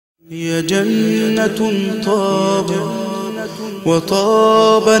هي جنة طابت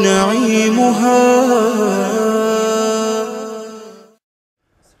وطاب نعيمها.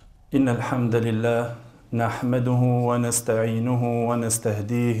 إن الحمد لله نحمده ونستعينه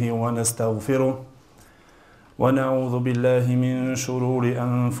ونستهديه ونستغفره ونعوذ بالله من شرور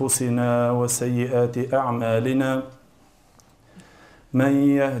أنفسنا وسيئات أعمالنا. من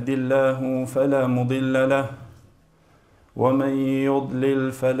يهد الله فلا مضل له ومن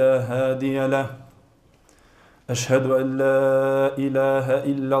يضلل فلا هادي له. أشهد أن لا إله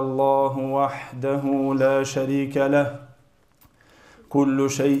إلا الله وحده لا شريك له. كل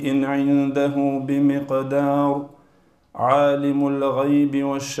شيء عنده بمقدار. عالم الغيب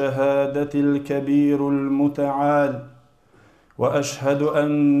والشهادة الكبير المتعال. وأشهد أن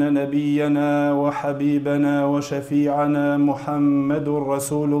نبينا وحبيبنا وشفيعنا محمد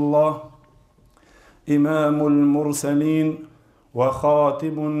رسول الله إمام المرسلين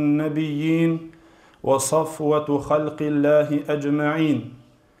وخاتم النبيين وصفوة خلق الله أجمعين.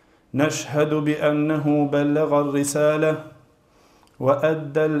 نشهد بأنه بلغ الرسالة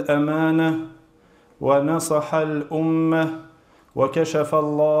وأدى الأمانة ونصح الأمة وكشف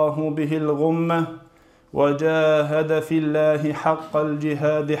الله به الغمة وجاهد في الله حق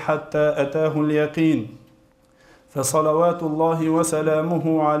الجهاد حتى أتاه اليقين. فصلوات الله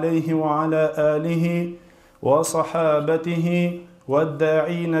وسلامه عليه وعلى آله وصحابته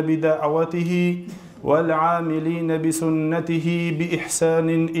والداعين بدعوته والعاملين بسنته بإحسان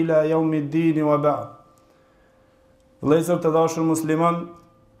إلى يوم الدين وبعد. Vëllezër të dashur musliman,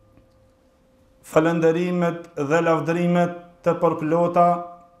 falënderimet dhe lavdërimet të përplota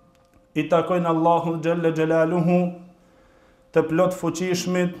i takojnë Allahu xhalla xhelaluhu, të plot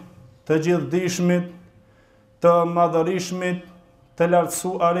fuqishmit, të gjithdijshmit, të madhërishmit, të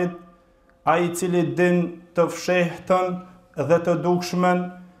lartësuarit, ai i cili din të fshehtën dhe të dukshmen,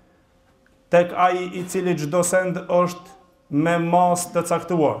 tek ai i cili çdo send është me mas të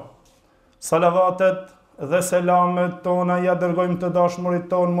caktuar. Salavatet dhe selamet tona ja dërgojmë të dashmurit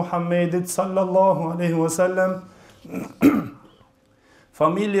ton Muhammedit sallallahu alaihi wasallam,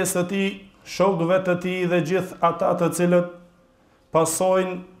 familjes së tij, shokëve të tij dhe gjithë ata të cilët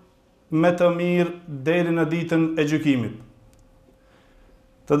pasojnë me të mirë deri në ditën e gjykimit.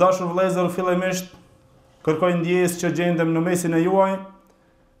 Të dashur vëllezër, fillimisht kërkoj ndjesë që gjendem në mesin e juaj,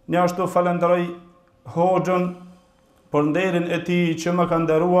 njashtu falenderoj Hoxhën për nderin e tij që më ka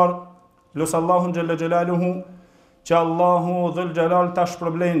nderuar. Lusë Allahun xhalla xhelaluhu që Allahu dhul xhelal ta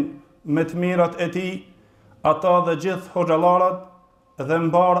shpërblen me të mirat e tij ata dhe gjithë hoxhallarat dhe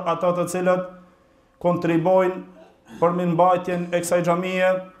mbar ata të cilët kontribojnë për mbajtjen e kësaj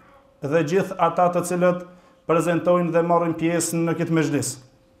xhamie dhe gjithë ata të cilët prezantojnë dhe marrin pjesë në këtë mezhlis.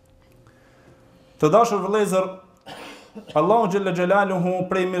 Të dashur vëllezër, Allahu xhalla xhelaluhu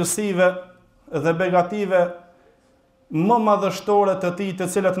prej mirësive dhe begative më madhështore të tij të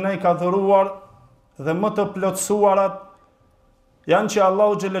cilat ne i ka dhuruar dhe më të plotësuarat janë që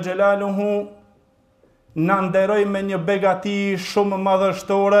Allahu xhalla xhelaluhu na nderoi me një begati shumë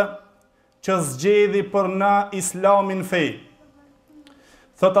madhështore që zgjedhi për na Islamin fe.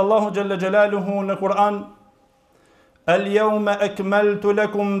 Thot Allahu xhalla xhelaluhu në Kur'an: "Al-yawma akmaltu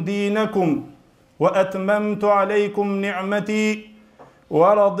lakum dinakum wa atmamtu alaykum ni'mati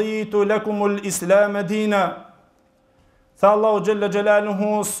wa raditu lakum al-islam dina." Tha Allahu xhalla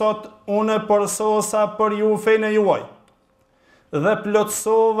xhelaluhu, sot unë përsosa për ju fenë juaj dhe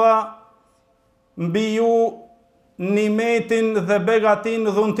plotësova mbi ju nimetin dhe begatin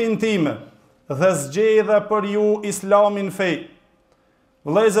dhuntin time dhe zgjedha për ju Islamin fe.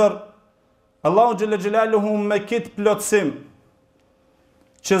 Vëllezër, Allahu xhalla xhelaluhu me këtë plotësim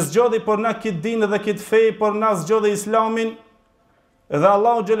që zgjodhi për na këtë dinë dhe këtë fe, për na zgjodhi Islamin, dhe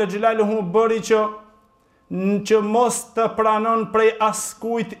Allahu xhalla xhelaluhu bëri që mos të pranon prej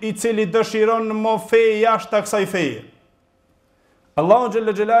askujt i cili dëshiron më fe jashtë kësaj feje. Allahu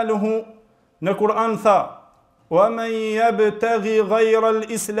xhalla xhelaluhu në Kur'an tha: "Wa man yabtaghi ghayra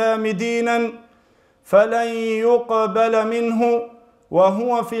al-islam dinan falan yuqbala minhu wa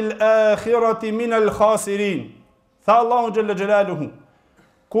huwa fil akhirati min al-khasirin." Tha Allahu xhalla xhelaluhu,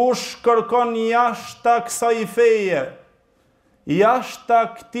 kush kërkon jashtë kësaj feje, jashtë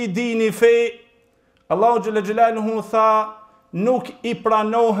këtij dini fe, Allahu xhalla xhelaluhu tha, nuk i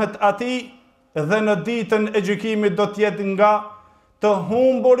pranohet atij dhe në ditën e gjykimit do të jetë nga të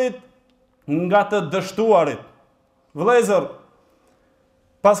humburit, nga të dështuarit. Vëllezër,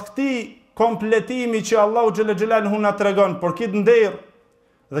 pas këtij kompletimi që Allahu xhalla xhelaluhu na tregon për këtë nder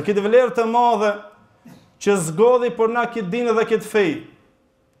dhe këtë vlerë të madhe që zgodhi për na këtë dinë dhe këtë fe,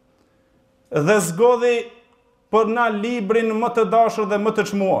 dhe zgodhi për na librin më të dashur dhe më të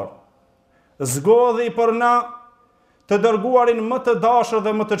çmuar. Zgjodhi për na të dërguarin më të dashur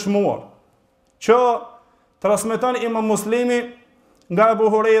dhe më të çmuar, që transmeton Imam Muslimi nga Abu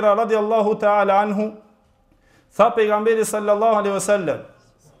Huraira radiallahu ta'ala anhu, tha pejgamberi sallallahu alaihi wasallam,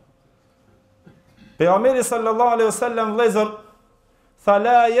 pejgamberi sallallahu alaihi wasallam vëllezër, tha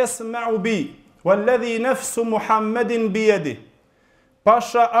la yasma'u bi walladhi nafsu Muhammedin biyadihi,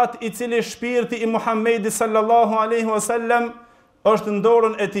 pasha atë i cili shpirti i Muhammedit sallallahu alaihi wasallam është në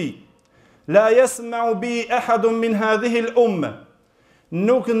dorën e tij. La yasma'u bi ahadun min hadhihi al-umma,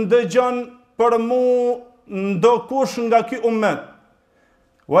 nuk ndëgjon për mu ndokush nga ky ummet.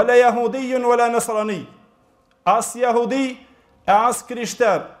 Wala yahudiyun wala nasrani, as jahudi e as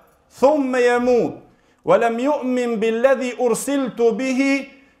krishter, thumma yamut walam yu'min billadhi ursiltu bihi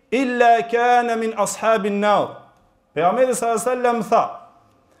illa kana min ashabin nar. Pejgamberi sallallahu alaihi wasallam tha,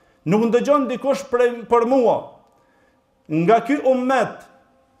 nuk ndëgjon dikush për mua nga ky ummet,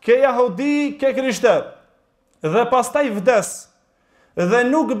 ke jahudi, ke krishter, dhe pastaj vdes, dhe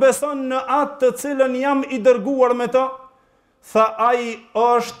nuk beson në atë të cilën jam i dërguar me të, tha ai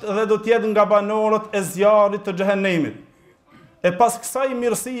është dhe do t'jetë nga banorët e zjarrit të xhehenemit. E pas kësaj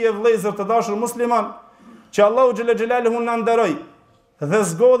mirësie, vëllezër të dashur musliman, që Allahu xhelle xhelaluhu na nderoi dhe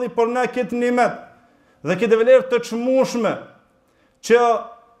zgjodhi për na këtë nimet dhe këtë vlerë të çmueshme, që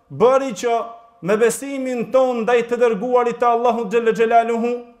bëri që me besimin ton ndaj të dërguarit të Allahut xhelle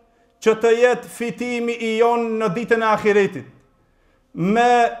xhelaluhu, që të jetë fitimi i jon në ditën e ahiretit,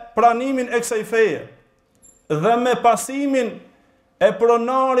 me pranimin e kësaj feje dhe me pasimin e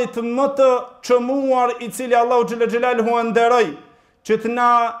pronarit më të çmuar, i cili Allahu xhelle xhelaluhu e nderoi, që të na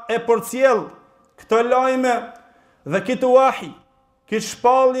e përcjell këtë lajme dhe këtë wahi, këtë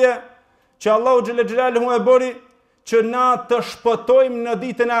shpallje që Allahu xhelle xhelaluhu e bëri që na të shpëtojmë në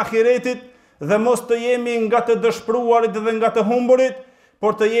ditën e ahiretit dhe mos të jemi nga të dëshpëruarit dhe nga të humburit,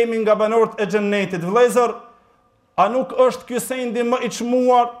 por të jemi nga banorët e xhennetit. Vëllezër, a nuk është ky sendi më i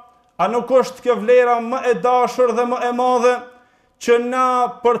çmuar? A nuk është kjo vlera më e dashur dhe më e madhe, që na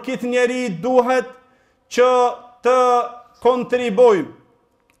për këtë njeri duhet që të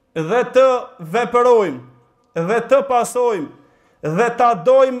kontribojmë dhe të veprojmë dhe të pasojmë dhe ta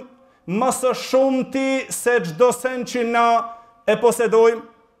dojmë më së shumti se çdo sen që na e posedojmë?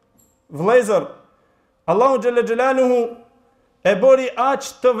 Vëllezër, Allahu xhelle xhelaluhu e bëri aq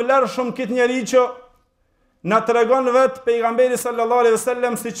të vlerëshëm këtë njeri që na tregon vetë pejgamberi sallallahu alaihi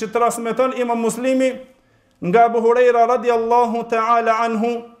wasallam, siç transmeton Imam Muslimi nga Abu Huraira radiallahu ta'ala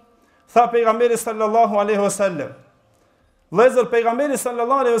anhu, tha pejgamberi sallallahu alaihi wasallam, vëllezër, pejgamberi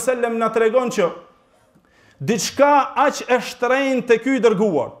sallallahu alaihi wasallam na tregon që diçka aq e shtrenjtë te ky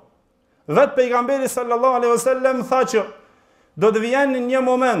dërguar. Vetë pejgamberi sallallahu alaihi wasallam tha që do të vijnë një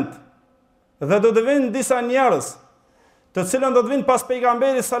moment dhe do të vinë disa njerëz, të cilën do të vinë pas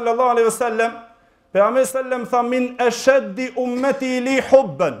pejgamberit sallallahu alaihi wasallam. Pejgamberi sallam tha, min ashaddi ummati li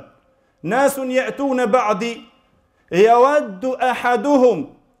hubban nasun ya'tuna ba'di yawaddu ahaduhum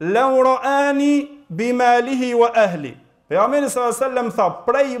law ra'ani bimalihi wa ahli. Pejgamberi sallam tha,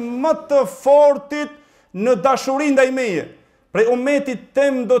 prej më të fortit në dashurinë ndaj meje, prej ummetit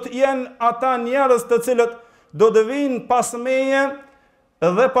tem do të jenë ata njerëz të cilët do të vinë pas meje,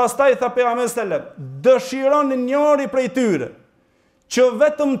 dhe pastaj tha pejgamberi sallam, dëshiron njëri prej tyre që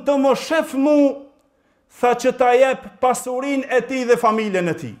vetëm të më shef mu, tha që ta jep pasurinë e tij dhe familjen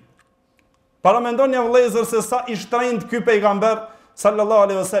e tij. Para mendoni vëllezër se sa i shtrenjtë ky pejgamber sallallahu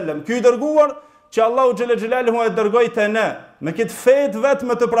alaihi wasallam, ky i dërguar që Allahu xhelle xhelaluhu e dërgoi te ne me këtë fetë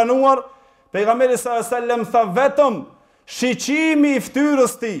vetëm të pranuar. Pejgamberi sallallahu alaihi wasallam tha, vetëm shiqimi i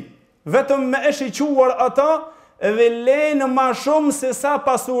fytyrës tij, vetëm me e shiquar ata, dhe lenë më shumë se sa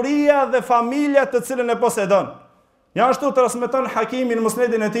pasuria dhe familja të cilën e posedon. Gjithashtu transmeton Hakimi në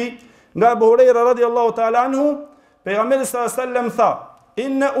musnedin e tij nga Abu Huraira radiallahu ta'ala anhu, pejgamberi sallallahu alaihi wasallam tha,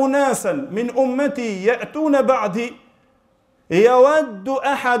 inna unasan min ummati ya'tuna ba'di yawaddu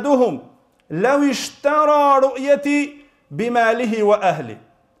ahaduhum law ishtara ru'yati bimalihi wa ahli.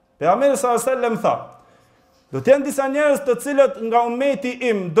 Pejgamberi sallallahu alaihi wasallam tha, do të jenë disa njerëz të cilët nga ummeti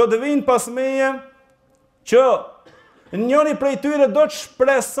im do të vinë pas meje, që njëri prej tyre do të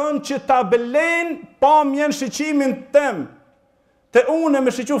shpreson që ta blen pamjen, shiqimin tem, te unë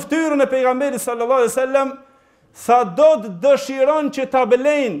me shiqu fytyrën e pejgamberit sallallahu alaihi wasallam, tha do të dëshiron që ta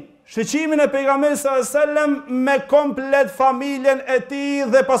blen shiqimin e pejgamberit sallallahu alaihi wasallam me komplet familjen e tij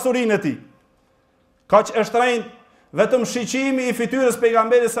dhe pasurinë e tij. Kaq e shtrenjtë vetëm shiqimi i fytyrës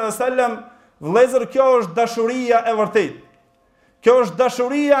pejgamberit sallallahu alaihi wasallam, vëllezër, kjo është dashuria e vërtetë. Kjo është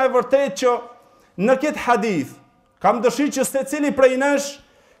dashuria e vërtetë që në këtë hadith kam dëshirë që secili prej nesh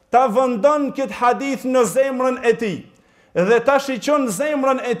ta vëndon këtë hadith në zemrën e tij dhe ta shiqon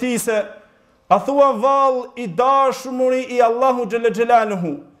zemrën e tij se a thua vallë i dashuri i Allahu xhelle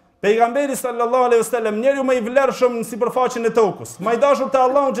xhelaluhu, pejgamberi sallallahu alaihi wasallam, njeriu më i vlerëshëm në sipërfaqen e tokës, më i dashur te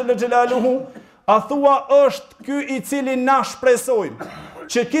Allahu xhelle xhelaluhu, a thua është ky i cili na shpresojmë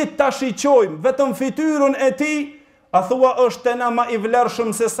që këtë ta shiqojmë vetëm fytyrën e tij, a thua është tena më i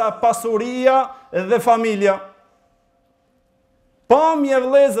vlerëshëm se sa pasuria dhe familja. Pamje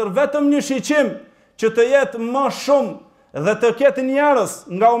vëllezër, vetëm një shiqim që të jetë më shumë dhe të ketë njerëz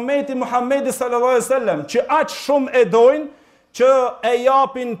nga ummeti Muhamedi sallallahu alaihi wasallam që aq shumë e dojnë që e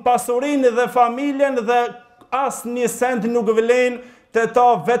japin pasurinë dhe familjen dhe asnjë send nuk vlen te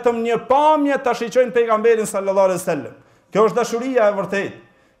ta, vetëm një pamje ta shiqojnë pejgamberin sallallahu alaihi wasallam. Kjo është dashuria e vërtetë.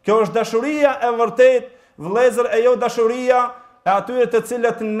 Kjo është dashuria e vërtetë, vëllezër, e jo dashuria e atyre të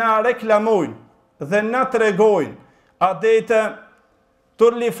cilët na reklamojnë dhe na tregojnë adete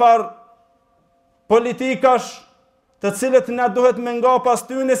turlifar politikash të cilët na duhet me nga pas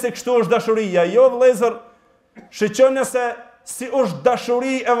tyne se kështu është dashuria. Jo vëllezër, shiqoni se si është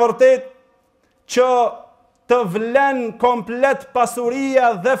dashuri e vërtet që të vlen komplet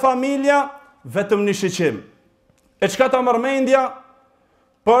pasuria dhe familja vetëm një shiqim. E çka ta mërmendja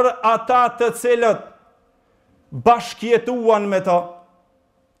për ata të cilët bashkjetuan me ta?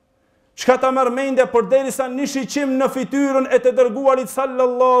 Çka ta mërmendja për derisa një shiqim në fytyrën e të dërguarit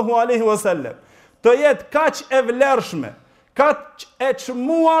sallallahu alaihi wasallam të jetë kaq e vlerëshme, kaq e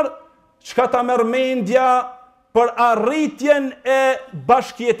çmuar, çka ta mërmendja për arritjen e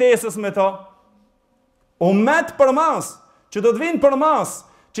bashkjetesës me ta? Ummet për mas, që do të vinë për mas,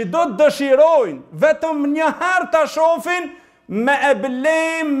 që do të dëshirojnë vetëm një herë ta shohin me e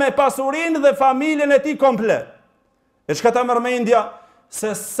blejm, me pasurinë dhe familjen e tij komplet. E çka ta mërmendja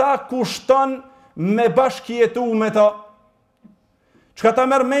se sa kushton me bashkjetu me ta? Çka ta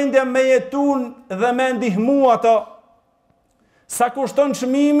mërmendja me jetun dhe me ndihmu ata? Sa kushton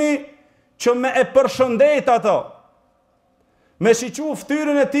çmimi që me e përshëndet ata? Me shiqu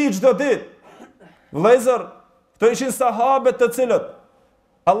fytyrën e tij çdo ditë. Vëllezër, këto ishin sahabët të cilët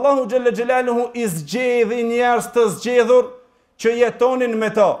Allahu xhelle xhelaluhu i zgjedhi njerëz të zgjedhur që jetonin me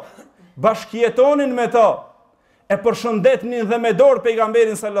ta, bashkjetonin me ta, e përshëndetnin dhe me dorë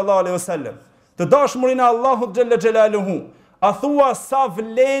pejgamberin sallallahu alaihi wasallam. Të dashurinë e Allahut xhelle xhelaluhu, a thua sa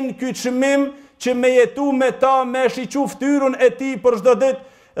vlen ky çmim që me jetu me ta, me shiqu fytyrën e tij për çdo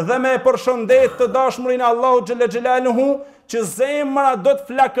ditë dhe me përshëndet të dashurinë e Allahut xhelle xhelaluhu, që zemra do të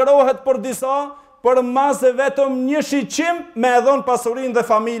flakërohet për disa, për masë vetëm një shiqim me e dhon pasurinë dhe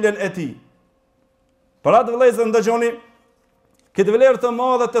familjen e tij. Për atë vëllezër ndëgjoni këtë vlerë të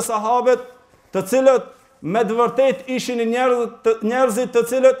madhe të sahabët, të cilët me të vërtet ishin njerëzit të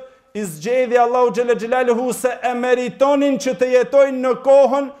cilët i zgjedhi Allahu xhelle xhelaluhu se e meritonin që të jetojnë në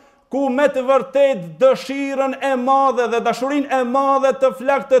kohën ku me të vërtet dëshirën e madhe dhe dashurinë e madhe të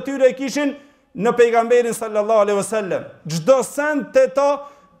flakët të tyre kishin në pejgamberin sallallahu alaihi wasallam. Çdo send te ta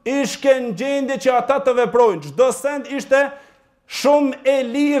ishte në gjendje që ata të veprojnë. Çdo send ishte shumë e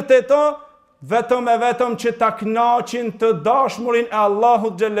lirë te ta, vetëm e vetëm që ta kënaqin të dashmurin e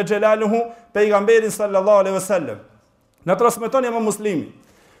Allahut xhelle xhelaluhu, pejgamberin sallallahu alaihi wasallam. Na transmeton Imam Muslimi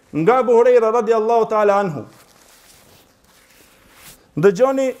nga Abu Huraira radiallahu ta'ala anhu.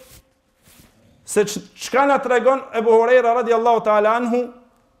 Dëgjoni se çka na tregon Abu Huraira radiallahu ta'ala anhu.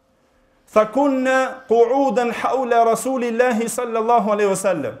 Tha kunna qu'udan hawla rasulillahi sallallahu alaihi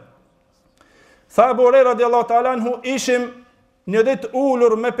wasallam. Tha Abu Huraira radiallahu ta'ala anhu, ishim një ditë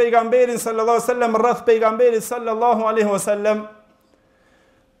ulur me pejgamberin sallallahu alaihi wasallam, rreth pejgamberit sallallahu alaihi wasallam.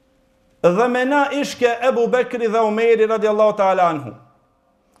 Dhe me na ishke Ebu Bekri dhe Umeri radiallahu ta'ala anhu.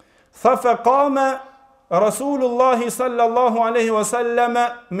 Tha faqama Rasulullahi sallallahu alaihi wasallam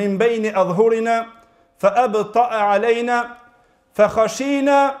min bejni adhurina, fa abta'a alejna, fa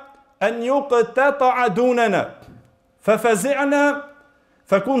khashina an yuqtata'a dunana, fa fazi'na,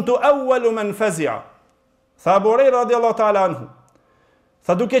 fa kuntu awwalu man fazi'a. Tha Abu Huraira radiallahu ta'ala anhu.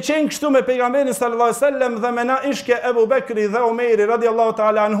 Tha duke qenë kështu me pejgamberin sallallahu alaihi wasallam dhe me na ishke Ebu Bekri dhe Umeri radiallahu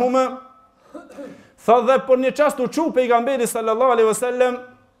ta'ala anhuma, tha dhe për një çast u çu pejgamberi sallallahu alaihi wasallam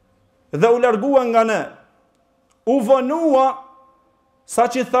dhe u largua nga ne. U vonua, sa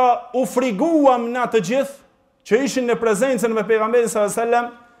që tha u friguam na të gjithë që ishin në prezencën me pejgamberin sallallahu alaihi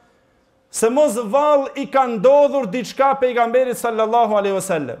wasallam, se mos vallë i ka ndodhur diçka pejgamberit sallallahu alaihi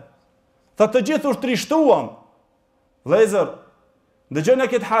wasallam. Tha të gjithë u trishtuam. Vëllezër, dëgjoni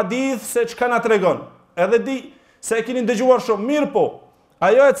këtë hadith se çka na tregon. Edhe di se e keni dëgjuar shumë mirë, po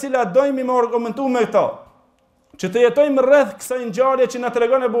ajo e cila dojmë me argumentu me këta, që të jetojmë rreth kësaj ngjarje që na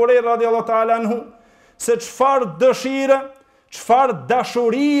tregon Abu Huraira radiallahu ta'ala anhu, se çfarë dëshire, çfarë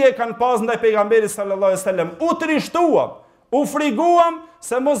dashurie kanë pas ndaj pejgamberit sallallahu alaihi wasallam. U trishtuam, u friguam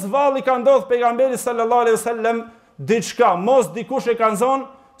se mos valli ka ndodhur pejgamberit sallallahu alaihi wasallam diçka, mos dikush e kanë zonë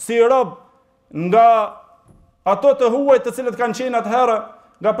si rob nga ato të huaj të cilët kanë qenë atëherë,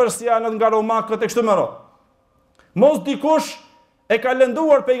 nga persianët, nga romakët e kështu me radhë. Mos dikush e ka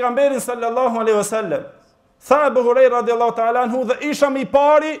lënduar pejgamberin sallallahu alaihi wasallam. Tha Abu Huraira radiallahu ta'ala anhu, dhe isha i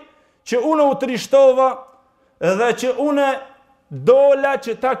pari që unë u trishtova dhe që unë dola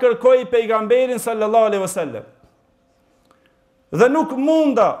që ta kërkoj pejgamberin sallallahu alaihi wasallam. Dhe nuk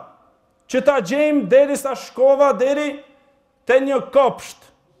munda që ta gjejmë derisa shkova deri te një kopsht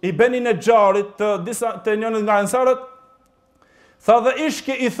i Beni Nexharit të njënit nga ansarët. Tha dhe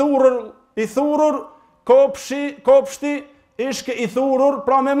ishke i thurur kopshti ishke i thurur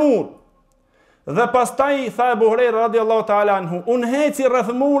pra me mur. Dhe pastaj tha Abu Huraira radiallahu ta'ala anhu, unë heci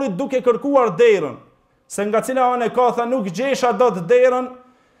rreth murit duke kërkuar derën, se nga cila anë e ka, tha nuk gjesha dot derën,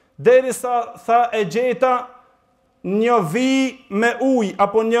 derisa tha e gjeta një vi me ujë,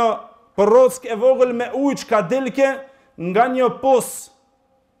 apo një përrock e vogël me ujë që ka dilke nga një pos,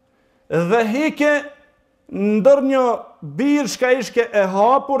 dhe hike ndër një birë shka ishke e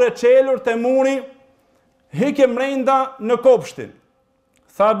hapur e qelur të muri, hike mrenda në kopshtin.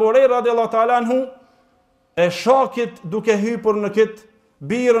 Tha Abu Huraira radiallahu ta'ala anhu, e shakit duke hypur në këtë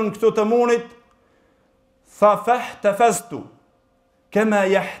birën këtu të munit, tha fahtafaztu kema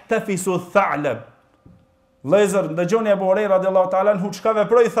yahtafisu tha'lab. Vëllezër, ndëgjoni Abu Huraira radiallahu ta'ala anhu çka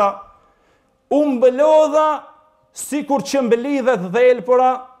veproi, tha, mbëlodha sikur që mbëlidhet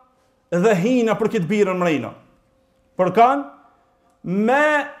dhelpora dhe hina për këtë birën mrena. Për kanë me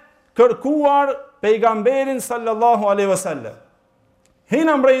kërkuar pejgamberin sallallahu alaihi wasallam.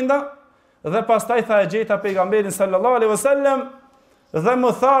 Hina mrenda dhe pastaj tha e gjeta pejgamberin sallallahu alaihi wasallam dhe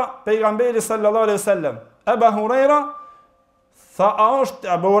më tha pejgamberi sallallahu alaihi wasallam, Abu Huraira, tha a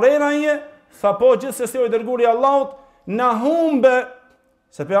është Abu Huraira je? Tha po, gjithsesi o i dërguari i Allahut, na humbe,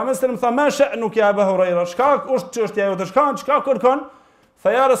 se pejgamberi më tha më sha'nuka ya Abu Huraira, çka është çështja jote, çka kërkon?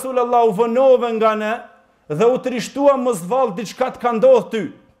 Tha ja Rasulullah, u vënove nga ne dhe u trishtua mos vallë diçka të ka ndodhur ty.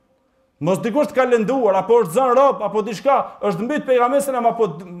 Mos dikush të ka lënduar, apo është zën rob, apo diçka, është mbyt pejgamberin, apo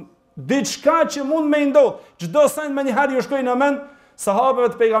diçka që mund me ndodh. Çdo sa më një herë ju shkoi në mend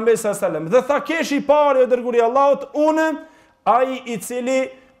sahabeve të pejgamberit sallallahu alajhi wasallam. Dhe tha kesh i parë o dërguari i Allahut, unë ai i cili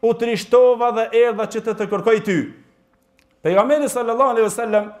u trishtova dhe erdha që të kërkoj ty. Pejgamberi sallallahu alajhi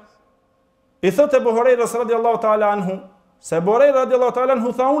wasallam i thotë Abu Huraira radhiyallahu ta'ala anhu, se Abu Huraira radhiyallahu ta'ala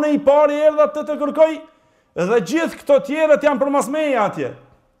anhu tha unë i pari erdha të kërkoj dhe gjithë këto tjerët janë përmas meje atje.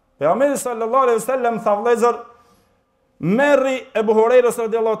 Pejgamberi sallallahu alaihi wasallam tha vëllezër, merri Abu Huraira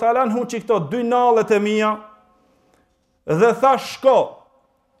radhiyallahu ta'ala anhu që këto dy nallet e mia dhe tha shko,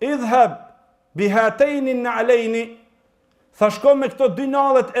 idhhab bihatayni na'alaini, tha shko me këto dy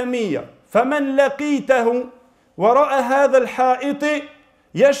nallet e mia, faman laqitahu wara'a hadha al-ha'iti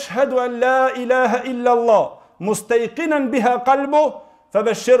yashhadu an la ilaha illa Allah mustayqinan biha qalbuhu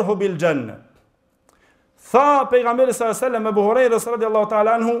fabashshirhu bil janna. Tha pejgamberi sallallahu alajhi wasallam Abu Huraira radhiyallahu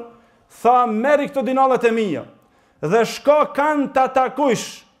ta'ala anhu, tha merri këto dinallet e mia dhe shko kanë ta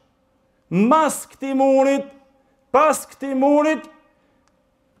takush mas këtij murit, pas këtij murit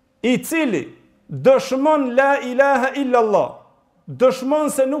i cili dëshmon la ilaha illa Allah,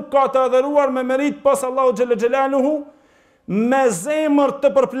 dëshmon se nuk ka të adhuruar me merit pas Allahu xhalla xhelaluhu, me zemër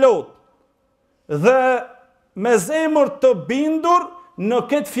të përplot dhe me zemër të bindur në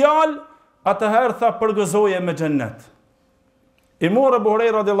këtë fjalë, atëherë tha përgëzoje me xhennet. I morë Abu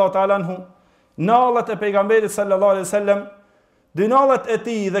Huraira radhiyallahu ta'ala anhu nallet e pejgamberit sallallahu alaihi wasallam, dy nallet e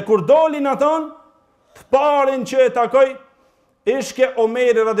tij, dhe kur dolin aton, të parin që e takoj ishke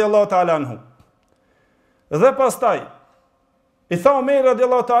Omeri radhiyallahu ta'ala anhu. Dhe pastaj i tha Omeri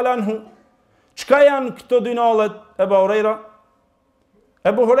radhiyallahu ta'ala anhu, çka janë këto dy nallet Abu Huraira?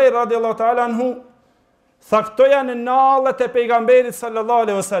 Abu Huraira radhiyallahu ta'ala anhu tha këto janë nallet e pejgamberit sallallahu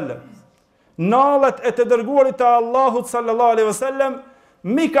alaihi wasallam. Nallet e të dërguarit të Allahut sallallahu alaihi wasallam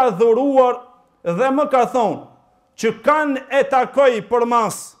mi ka dhuruar dhe më ka thonë që kanë e takoj për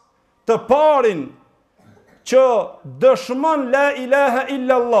mas të parin që dëshmon la ilaha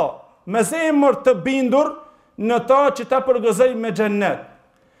illa Allah me zemër të bindur në ta që ta përgëzoj me xhennet.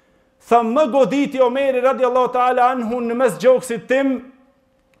 Tha më goditi Omeri radiallahu ta'ala anhu në mes gjoksit tim,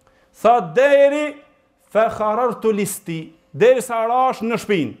 tha deri fe kharartu listi, deri sa rash në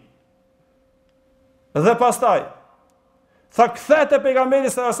shpinë. Dhe pastaj tha kthete pejgamberi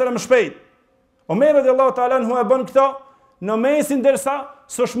sallallahu alajhi wasallam shpejt. Omer radiallahu ta'ala anhu e bën këto në mesin derisa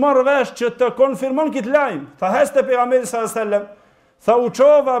s'u marr vesh që të konfirmon këtë lajm. Tha heste pejgamberi sallallahu alajhi wasallam, tha u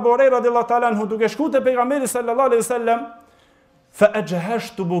çova Abu Huraira radiallahu ta'ala anhu duke shkuar te pejgamberi sallallahu alajhi wasallam fa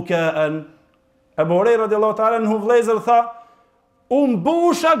ajhashtu bukaan. Abu Huraira radiallahu ta'ala anhu vëllezër tha,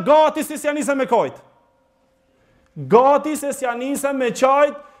 mbusha gati si s'ja nisa me kajt. Gati se s'ja nisa me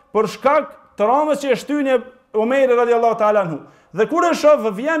qajt për shkak të ramës që e shtyni Omeri radiallahu ta'ala anhu. Dhe kur e shoh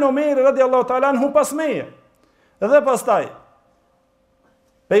vjen Omeri radiallahu ta'ala anhu pas meje. Dhe pastaj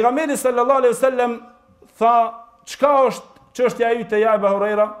pejgamberi sallallahu alaihi wasallam tha, çka është çështja yte ja Abu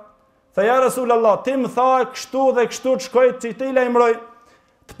Huraira? Tha, ja Rasulullah, ti më tha kështu dhe kështu të shkoj që ti lajmëroj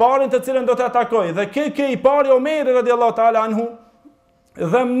të parin të cilën do të atakoj. Dhe ke i pari Omeri radiallahu ta'ala anhu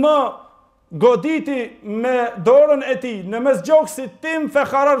dhe më goditi me dorën e tij në mes gjoksit tim fe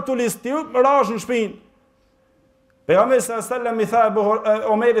kharartu listi, rash në shpinë. Pejgamberi sallallahu alaihi wasallam i tha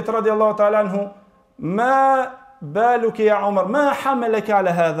Omerit radiallahu ta'ala anhu, ma baluki ya Umar, ma hamalaka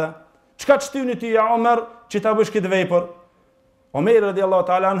ala hadha? Çka të shtyni ti ja Umar që ta bësh këtë vepër? Omeri radiallahu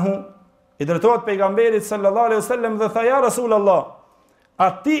ta'ala anhu i drejtohet pejgamberit sallallahu alaihi wasallam dhe tha, ja Rasulullah, a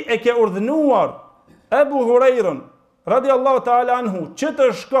ti e ke urdhënuar Abu Hurairën radiallahu ta'ala anhu që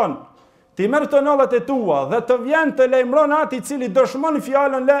të shkon, ti merr të nallat e tua dhe të vjen të lajmëron ati i cili dëshmon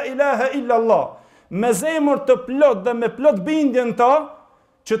fjalën la ilaha illa Allah me zemër të plot dhe me plot bindjen ta,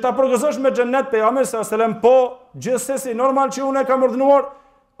 që ta përgëzosh me xhennet. Pejgamberi sallallahu alaihi wasallam, po gjithsesi normal që unë e kam urdhënuar.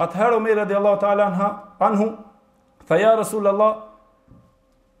 Atëherë Omer radiallahu ta'ala anhu tha, ja Rasulullah,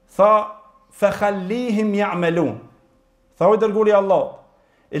 tha fakhallihim ya'malun. Tha, o dërguari i Allahut,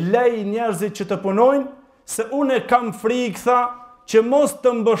 lej njerëzit që të punojnë, se unë kam frikë, tha, që mos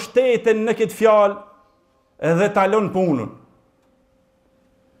të mbështeten në këtë fjalë edhe ta lënë punën.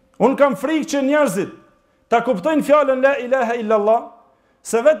 Unë kam frikë që njerëzit ta kuptojnë fjalën la ilaha illa Allah,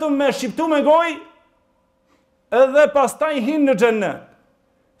 se vetëm me shqiptu me gojë edhe pastaj hinë në xhennet.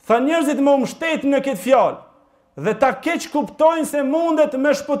 Tha, njerëzit më mbështetin në këtë fjalë dhe ta keq kuptojnë se mundet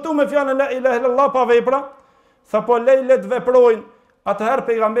me shpëtu me fjalën la ilaha illa Allah pa vepra. Tha, po lej le të veprojnë. Atëherë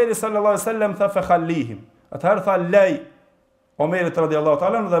pejgamberi sallallahu alaihi wasallam tha fakhallihim. Atëherë tha, lej Omerit radiallahu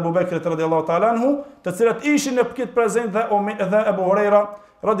ta'ala anhu dhe Abu Bekrit radiallahu ta'ala anhu, të cilat ishin në këtë prezent dhe Abu Huraira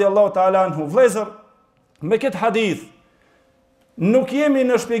radiallahu ta'ala anhu. Vlezër, me këtë hadith nuk jemi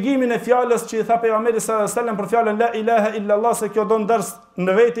në shpjegimin e fjalës që i tha pejgamberi sallallahu alaihi wasallam për fjalën la ilaha illa Allah, se kjo don ders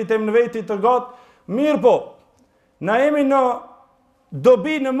në veti të gat. Mirë po, na jemi në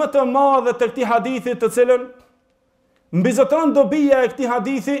dobinë më të madhe të këtij hadithi, të cilën mbizotron dobia e këtij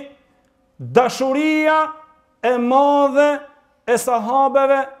hadithi, dashuria e madhe e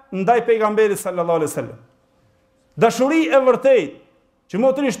sahabeve ndaj pejgamberit sallallahu alaihi wasallam. Dashuri e vërtetë që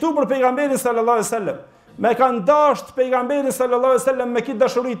më të rishtu për pejgamberin sallallahu alaihi wasallam, me kanë dashur pejgamberin sallallahu alaihi wasallam me këtë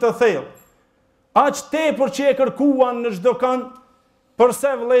dashuri të thellë. Aq tepër që e kërkuan në çdo kënd,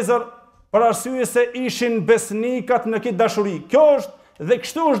 përse vëllezër, për arsye se ishin besnikat në këtë dashuri. Kjo është dhe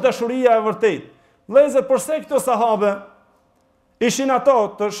kështu është dashuria e vërtetë. Vëllezër, përse këto sahabe ishin ato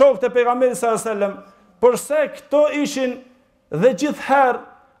të shokët e pejgamberit sallallahu alaihi wasallam, përse këto ishin dhe gjithherë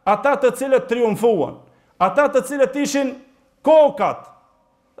ata të cilët triumfuan, ata të cilët ishin kokat,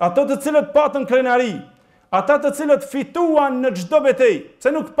 ata të cilët patën krenari, ata të cilët fituan në çdo betejë,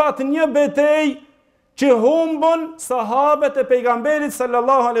 se nuk pat një betejë që humbën sahabët e pejgamberit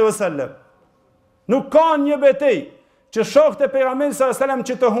sallallahu alaihi wasallam. Nuk ka një betejë që shokët e pejgamberit sallallahu alaihi wasallam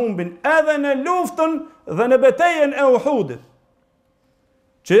që të humbin, edhe në luftën dhe në betejën e Uhudit.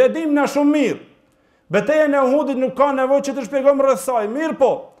 Që e dim na shumë mirë, betejën e Uhudit nuk ka nevojë që të shpjegojmë rreth saj. Mirë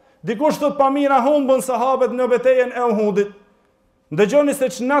po, dikush thot pa mira humbën sahabët në betejën e Uhudit. Ndëgjoni se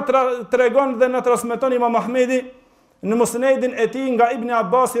ç'na tregon dhe na transmeton Imam Ahmedi në musnedin e tij nga Ibn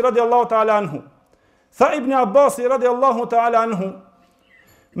Abbas radiallahu ta'ala anhu. Tha Ibn Abbas radiallahu ta'ala anhu,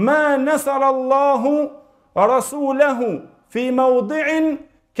 ma nasara Allahu rasulahu fi mawdi'in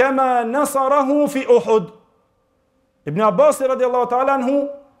kama nasarahu fi Uhud. Ibn Abbas radiallahu ta'ala anhu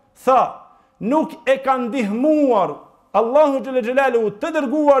tha, nuk e ka ndihmuar Allahu xhelle xhelalu të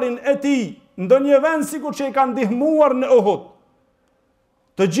dërguarin e tij ndonjë vend sikur që e ka ndihmuar në Uhud.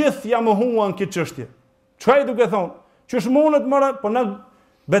 Të gjithë ja mohuan këtë çështje. Çfarë duke thonë? Qysh mundet më, po në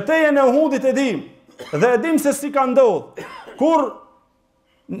betejën e Uhudit e dim, dhe e dim se si ka ndodhur. Kur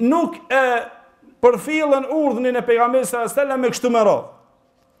nuk e përfillën urdhnin e pejgamberit sallallahu alajhi wasallam me kështu me radhë.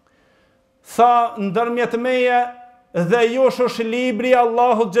 Tha, ndërmjet meje dhe jush është libri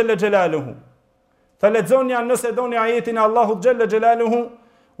Allahut xhelle xhelaluhu. Tha, lexonja nëse doni ajetin e Allahut xhelle xhelaluhu,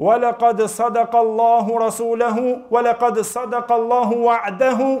 وَلَقَدْ صَدَقَ اللَّهُ رَسُولَهُ وَلَقَدْ صَدَقَ اللَّهُ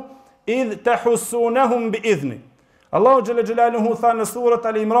وَعْدَهُ إِذْ تَحُسُّونَهُمْ بِإِذْنِ. Allahu xhelle xhelaluhu tha në surët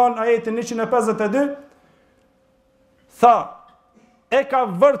Al-Imran ajetin 152, tha, e ka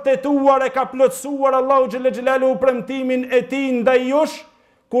vërtetuar, e ka plotësuar Allahu xhelle xhelaluhu premtimin e tij ndaj jush,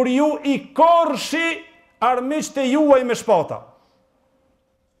 kur ju i korrshi armiqtë e juaj me shpata.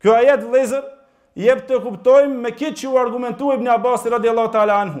 Kjo ajet vëllezër jep të kuptojmë me këtë që u argumentoi Ibn Abbas radiallahu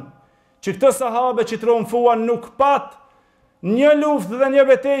ta'ala anhu, që këtë sahabe që triumfuan nuk pat një luftë dhe një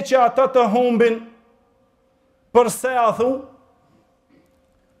betejë që ata të humbin. Përse a thu?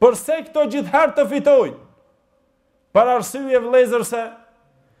 Përse këto gjithherë të fitojnë? Për arsye vëllezër se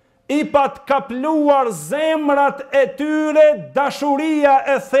i pat kapluar zemrat e tyre dashuria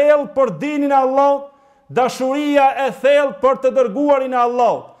e thellë për dinin e Allahut, dashuria e thellë për të dërguarin e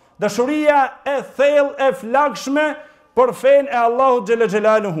Allahut, dashuria e thellë e flagshme për fenë e Allahut xhelle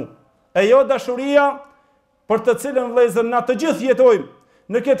xhelaluhu. E jo dashuria për të cilën vëllezër na të gjithë jetojmë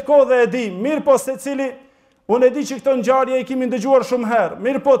në këtë kohë dhe e di, mirë po secili, unë e di që këto ngjarje i kemi dëgjuar shumë herë,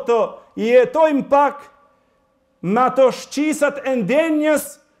 mirë po të jetojmë pak me ato shqisat e ndjenjës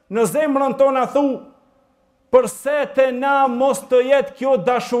në zemrën tonë, a thu, përse te na mos të jetë kjo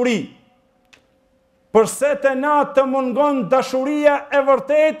dashuri? Përse te na të mungon dashuria e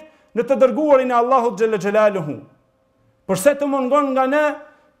vërtet në të dërguarin e Allahut xhelle xhelaluhu? Përse të mungon nga ne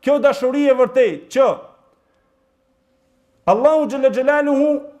kjo dashuri e vërtet, që Allahu xhelle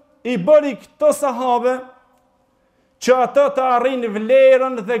xhelaluhu i bëri këto sahabe që ata të arrin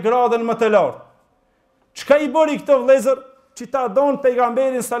vlerën dhe gradën më të lartë. Çka i bëri këto vëllezër? Që ta donë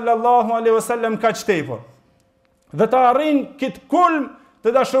pejgamberin sallallahu alaihi wasallam kaq tepër. Dhe ta arrin këtë kulm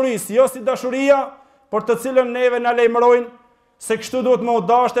të dashurisë, jo si dashuria për të cilën neve na lajmërojnë se kështu duhet më u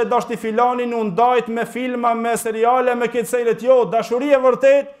dashte, dashti filanin, u ndajt me filma, me seriale, me këtë sejlet. Jo, dashuria e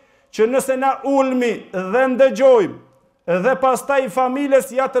vërtet që nëse na ulmi dhe ndëgjojmë dhe pastaj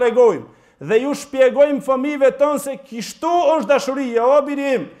familjes ja tregojmë dhe ju shpjegojmë fëmijëve tonë se kështu është dashuria, o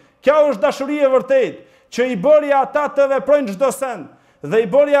birim, kjo është dashuria e vërtet, që i bëri ata të veprojnë çdo send, dhe i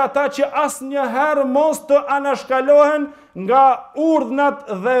bëri ata që asnjëherë mos të anashkalohen nga urdhnat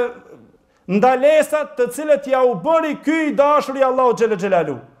dhe ndalesat të cilët ja u bëri ky i dashur i Allahu xhelle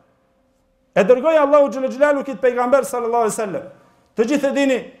xhelalu. E dërgoi Allahu xhelle xhelalu këtë pejgamber sallallahu alaihi wasallam. Të gjithë e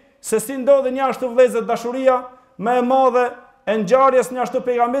dini se si ndodhi një ashtu vëllezër dashuria më e madhe e ngjarjes një ashtu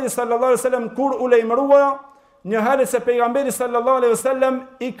pejgamberi sallallahu alaihi wasallam kur u lejmërua një herë se pejgamberi sallallahu alaihi wasallam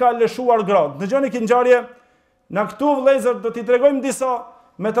i ka lëshuar gratë. Dëgjoni këtë ngjarje, na këtu vëllezër do t'i tregojmë disa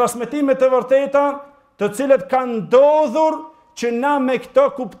me transmetime të vërteta, të cilët kanë ndodhur që na me këto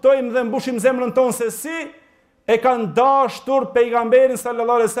kuptojmë dhe mbushim zemrën tonë se si e kanë dashur pejgamberin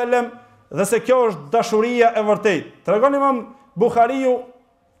sallallahu alaihi wasallam dhe se kjo është dashuria e vërtetë. Tregon Imam Buhariu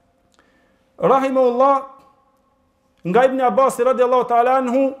rahimahullah nga Ibn Abbas radiallahu ta'ala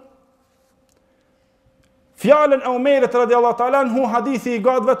anhu fjalën e Omerit radiallahu ta'ala anhu, hadithi i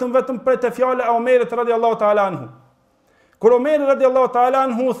gat vetëm për të fjalën e Omerit radiallahu ta'ala anhu. Kur Omeri radiallahu ta'ala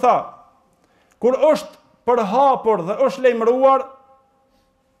anhu tha, kur është përhapur dhe është lejmëruar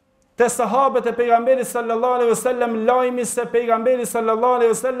te sahabët e pejgamberit sallallahu alaihi wasallam lajmi se pejgamberi sallallahu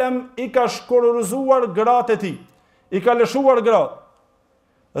alaihi wasallam i ka shkurruzuar gratë e tij, i ka lëshuar gratë.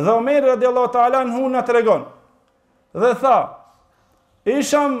 Dhe Omer radiallahu ta'ala anhu na tregon dhe tha,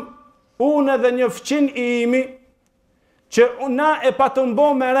 isham unë dhe një fëqin i imi që na e patëm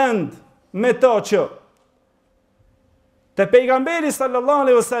bo me rend me to që te pejgamberi sallallahu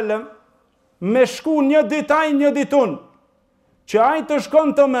alaihi wasallam me shku një ditaj një ditun, që ai të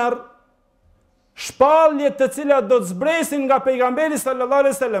shkon të merr shpallje të cilat do të zbresin nga pejgamberi sallallahu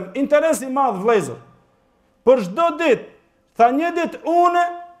alaihi wasallam. Interes i madh vëllezër. Për çdo ditë, tha një ditë unë,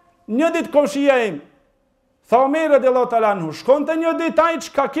 një ditë komshia im. Tha Omer radiallahu ta'ala anhu, shkonte një ditaj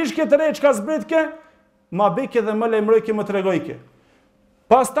çka kishke të re, çka zbritke, ma bike dhe më lajmërojke, më tregojke.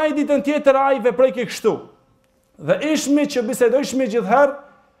 Pastaj ditën tjetër ai veprojke kështu. Dhe ishmi që bisedojshmi gjithherë,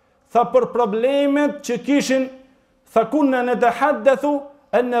 tha për problemet që kishin, tha kunna në dëhaddethu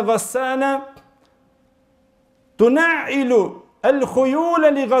në ghassana tunailu el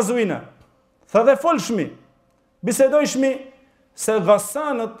khuyule li ghazuina. Tha dhe folshmi, bisedojshmi se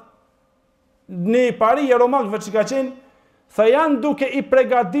ghassanët në pari e romakëve që ka qenë, tha janë duke i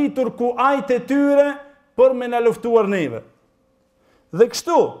pregaditur ku ajt e tyre për me në luftuar neve. Dhe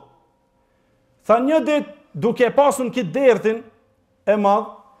kështu, tha një dit duke pasun këtë dertin e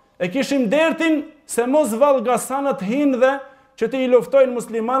madhë, e kishim dertin se mos vallë Ghassanët hinë dhe që të i luftojnë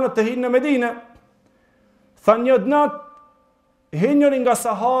muslimanët të hinë në Medine. Tha një nat hinjëri nga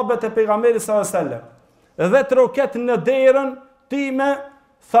sahabët e pejgamberit sallallahu alaihi wasallam dhe troket në derën time,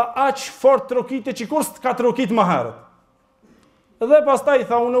 tha aq fort trokiti që kur s'ka trokit më herët. Dhe pastaj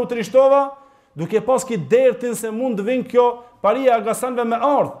tha unë u trishtova duke pas këtë dertin se mund të vinë kjo paria e Ghassanëve me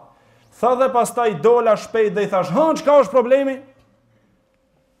ardhë. Tha dhe pastaj dola shpejt dhe i thash, çka është problemi?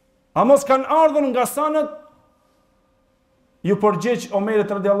 A mos kanë ardhur nga Ghassanët? Ju përgjigj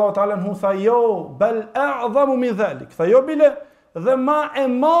Omerit radiallahu ta'ala anhu, tha jo, bel a'dhamu min dhalik. Tha jo bile, dhe ma e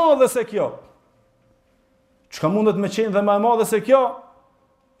madhe se kjo. Çka mundet me qenë dhe ma e madhe se kjo?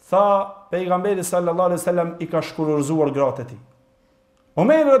 Tha pejgamberi sallallahu alaihi wasallam i ka shkurorzuar gratë e tij.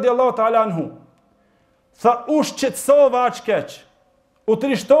 Omer radiallahu ta'ala anhu tha u shqetësova aq keq, u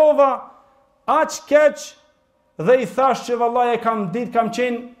trishtova aq keq dhe i thash që vallahi kam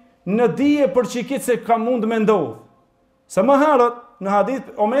qenë në dije për çikit se ka mund me ndodh. Se më herët në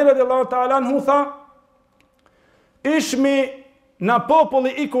hadith Omer radiallahu ta'ala anhu tha ishmi na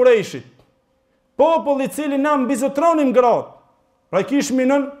populli i Kurejshit, populli i cili na mbizotronim gratë, pra kishmi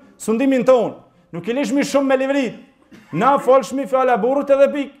nën sundimin ton, nuk i lishmi shumë me livrit, na folshmi fjala burrut edhe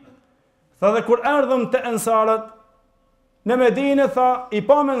pik. Tha dhe kur erdhëm të ensarët në Medinë, tha i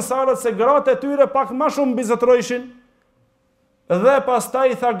pa me ensarët se gratë e tyre pak ma shumë bizotrojshin, dhe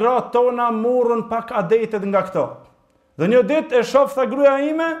pastaj tha gratë tona murën pak adetet nga këto. Dhe një ditë e shof tha gruaja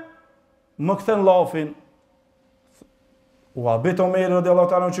ime, më kthen llafin. U abit Omeri radiallahu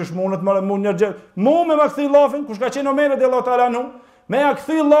ta'ala anhu që shmunët më mund një gjë. Mu me kthi llafin, kush ka qenë Omeri radiallahu ta'ala anhu, me ja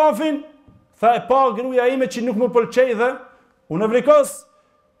kthi llafin, tha e pa gruaja ime që nuk më pëlqej dhe unë e vlikos.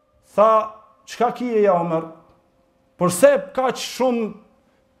 Tha, çka kije ja Omer? Përse kaq shumë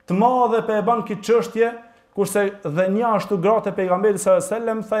të madhe pe e ban këtë çështje, kurse dhe një ashtu gratë e pejgamberit sallallahu alajhi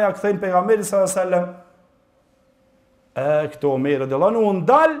wasallam, tha ja kthejnë pejgamberit sallallahu alajhi wasallam. Këto Omeri radiallahu anhu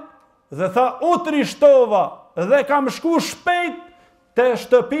ndal dhe tha u trishtova dhe kam shku shpejt te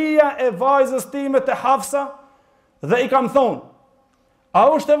shtëpia e vajzës time te Hafsa dhe i kam thonë, a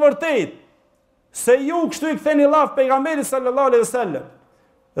është e vërtet se ju kështu i ktheni llaf pejgamberit sallallahu alaihi wasallam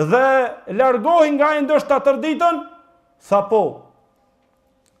dhe largohi nga ai ndoshta tërditën? Tha po.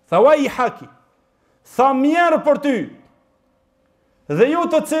 Tha wa i haki. Tha mjerë për ty. Dhe ju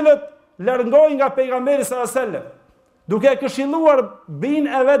të cilët largohi nga pejgamberi sallallahu alaihi wasallam, duke këshilluar bin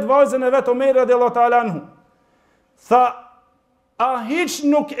e vet vajzën e vet Omer radiallahu ta'ala anhu. Tha, a hiç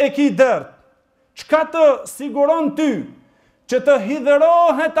nuk e ki dert, çka të siguron ty që të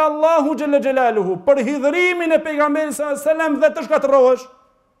hidhërohet Allahu xhelle xhelaluhu për hidhërimin e pejgamberit sallallahu alajhi wasallam dhe të shkatërrohesh?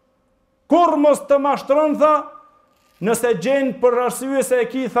 Kur mos të mashtron, tha, nëse gjen për arsye se e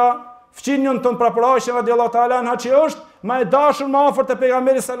ki, tha, fqinjën të praporajshën radiallahu ta'ala anha që është ma e dashur ma afër të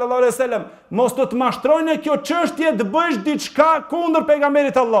pejgamberit sallallahu alajhi wasallam, mos të mashtrojnë kjo çështje të bësh diçka kundër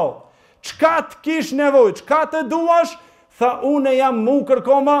pejgamberit Allah. Çka të kish nevojë, çka të duash, tha unë jam mu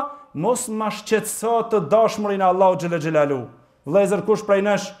kërkoma, mos ma shqetëso të dashmërin Allahu xhelle xhelalu. Vëllezër, kush prej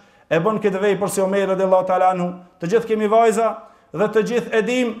nesh e bën këtë vepër si Omer radiallahu ta'ala anhu? Të gjithë kemi vajza dhe të gjithë e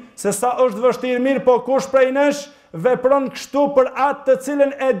dim se sa është vështirë, mirë, po kush prej nesh vepron kështu për atë të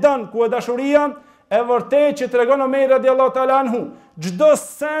cilën e don, ku e dashuria e vërtet që tregon Omer radiallahu ta'ala anhu, çdo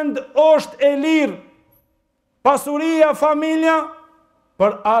send është e lirë, pasuria, familja,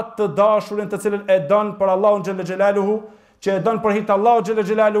 për atë të dashurin të cilën e don për Allahun xhelle xhelaluhu, që e don për hir të Allahut xhelle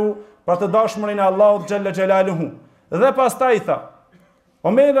xhelaluhu, për të dashmërinë e Allahut xhelle xhelaluhu. Dhe pastaj tha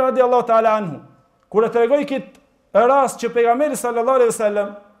Omer radiallahu ta'ala anhu, kur e tregoi këtë rast që pejgamberi sallallahu alaihi wasallam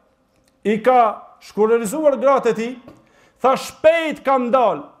i ka shkurorizuar gratë e tij, tha shpejt kam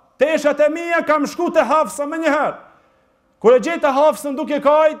dal, teshat e mia kam shku te Hafsa më një herë. Kur e gjeta Hafsën duke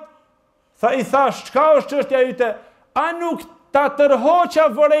kajt, tha i thash, çka është çështja jote? A nuk ta tërhoqa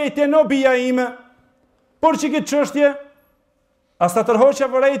vërejtjen o bija ime? Por që këtë çështje, as ta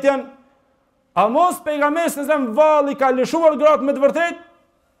tërhoqa vërejtjen, a mos pejgamberi sallallahu alaihi wasallam valli ka lëshuar gratë me të vërtet?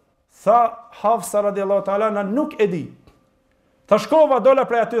 Tha Hafsa radiallahu ta'ala na nuk e di. Tha shkova dola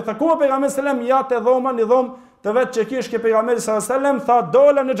prej aty, tha ku pejgamberi sallallahu alaihi wasallam? Ja te dhoma, një dhomë të vetë që kishte pejgamberi sallallahu alaihi wasallam, tha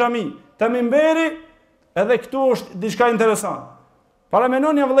dola në xhami, te minberi, edhe këtu është diçka interesante. Para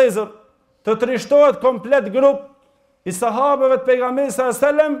menoni vëllezër, të trishtohet komplet grup i sahabëve të pejgamberit sallallahu alaihi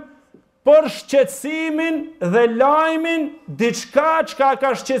wasallam për shqetësimin dhe lajmin diçka çka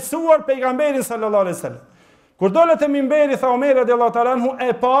ka shqetësuar pejgamberin sallallahu alaihi wasallam. Kur dole te minberi, tha Omer radiallahu ta'ala anhu,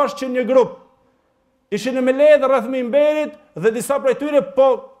 e pash që një grup ishin në meledh rreth minberit dhe disa prej tyre po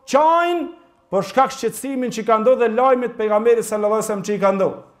qajnë për shkak shqetësimin që ka ndodhur dhe lajmit pejgamberit sallallahu alaihi wasallam që i ka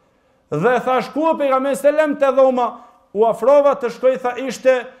ndodhur. Dhe thash ku pejgamberi sallallahu alaihi wasallam te dhoma, u afrova të shkoj, tha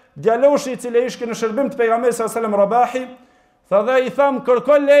ishte djaloshi i cili ishte në shërbim të pejgamberit sallallahu alaihi wasallam Rabahi, tha dhe i tham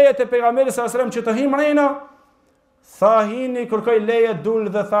kërkoj leje te pejgamberi sallallahu alaihi wasallam që të him rena. Tha hini, kërkoj leje, dul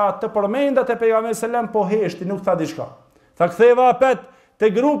dhe tha të përmendat e pejgamberit sallallahu alaihi wasallam, po heshti, nuk tha diçka. Tha ktheva apet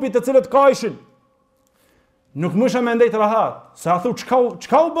te grupi të cilët kajshin. Nuk mësha me ndejt rahat, se a thu çka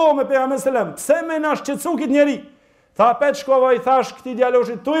u bo me pejgamberin sallallahu alaihi wasallam, pse me na shqetësu kit njeri? Tha apet shkova, i thash këtij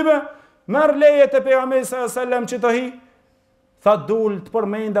djaloshit tujbe, merr leje te pejgamberi sallallahu alaihi wasallam që të hi. Tha dul të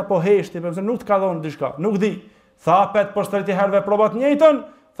përmenda, po heshti, përse nuk të ka dhënë diçka, nuk di. Tha apet për shtërti herëve probat njëjtën,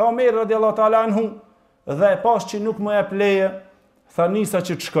 tha Omer radiallahu ta'ala anhu, dhe pas që nuk më jep leje, tha nisa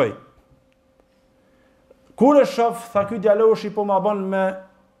që të shkoj. Kur e shof, tha ky djaloshi po ma bën me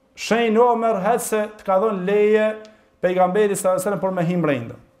shenjë Omer, het se të ka dhënë leje pejgamberi sallallahu alajhi wasallam për me him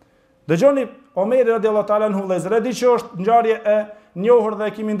brenda. Dëgjoni Omeri radiallahu ta'ala anhu vëllezër, e di që është ngjarje e njohur dhe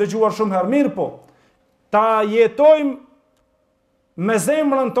e kemi dëgjuar shumë herë, mirë po. Ta jetojmë me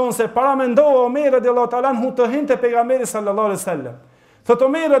zemrën tonë se para mendohë Omeri radiallahu ta'ala anhu të hinte pejgamberi sallallahu alajhi wasallam. Thot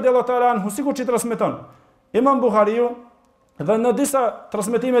Omeri radiallahu ta'ala anhu, sikur që transmeton Imam Buhariu dhe në disa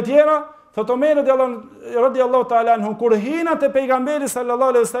transmetime tjera, thot Omeri radiallahu ta'ala anhu kur hina te pejgamberi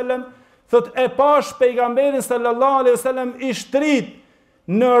sallallahu alajhi wasallam, thot e pash pejgamberin sallallahu alajhi wasallam i shtrit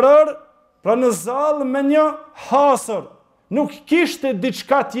në rër, pra në zall me një hasër. Nuk kishte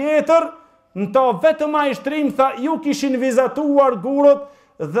diçka tjetër, në ta vetëm ai shtrim, tha ju kishin vizatuar gurët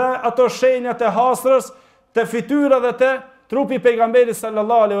dhe ato shenjat e hasrës, të fytyra dhe të trupi pejgamberit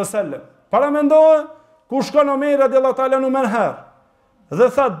sallallahu alaihi wasallam. Para mendoje ku shkon Omeri radiallahu ta'ala anhu më herë dhe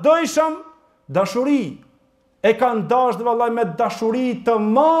tha dojshëm dashuri. E kanë dashur vallai me dashuri të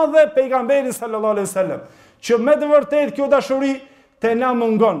madhe pejgamberin sallallahu alaihi wasallam, që me të vërtetë kjo dashuri te na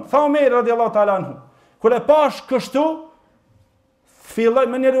mungon. Tha Omeri radiallahu ta'ala anhu, kur e pash kështu, filloi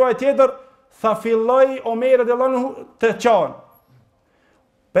me një rivajet tjetër, tha filloi Omeri radiallahu anhu të qan.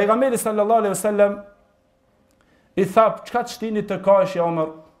 Pejgamberi sallallahu alaihi wasallam i tha, çka të shtini të kash ja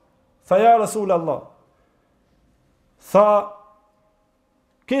Omer? Tha ja Rasulullah. Tha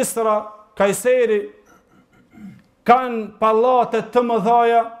Kisra, Kajseri kanë pallate të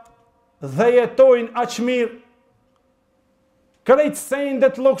mëdhaja dhe jetojnë aq mirë. Krejt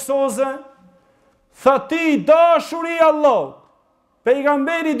sendet luksoze, tha ti dashuri Allah,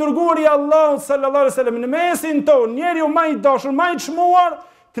 pejgamberi dërguari Allah sallallahu alaihi wasallam, në mesin ton, njeriu më i dashur, më i çmuar,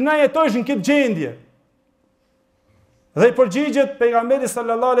 të na jetojsh në këtë gjendje. Dhe i përgjigjet pejgamberi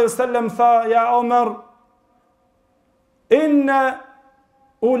sallallahu alaihi wasallam, tha ja Omer, inna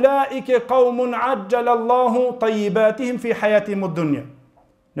ulaike qaumun ajjala Allahu tayyibatihim fi hayatihim ad-dunya.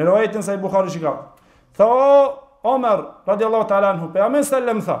 Në rivajetin sa i Buhari shikao. Tha Omer radiallahu ta'ala anhu, pejgamberi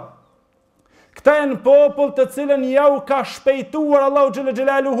sallam tha, këta janë popull të cilën ja u ka shpejtuar Allahu xhalla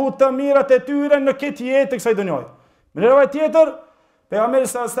xhelaluhu të mirat e tyre në këtë jetë të kësaj dunjaje. Në rivajet tjetër, pejgamberi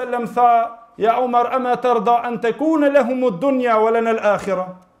sallam tha, ja Omer, ama tarda an takuna lahum ad-dunya wa lana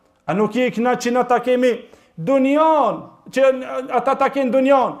al-akhirah. A nuk je i kënaqur që na ta kemi dunjan, që ata ta kenë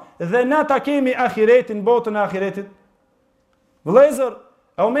dunjan dhe na ta kemi ahiretin, botën e ahiretit? Vëllezër,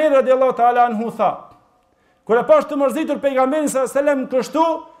 Omer radiallahu ta'ala anhu tha, kur e pash të mërzitur pejgamberin sallallahu alaihi wasallam kështu,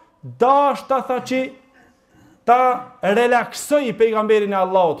 dashta tha që ta relaksoj pejgamberin e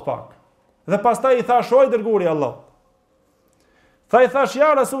Allahut pak. Dhe pastaj i thash, oj dërguari i Allahut. Tha i thash,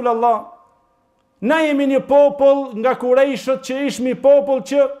 ja Rasulullah, na jemi një popull nga Kurejshët që ishmi popull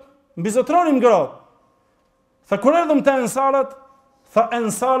që mbizotronim gratë. Tha kur erdhëm te Ensarët, tha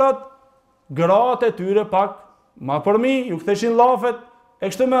Ensarët gratë e tyre pak ma përmi, ju ktheshin llafet e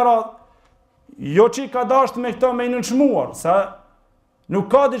kështu me radhë. Jo që i ka dasht me këto me i nënçmuar, sa nuk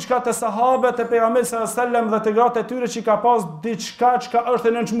ka diçka të sahabët e pejgamberit sallallahu alajhi wasallam dhe të gratë e tyre që ka pas diçka çka është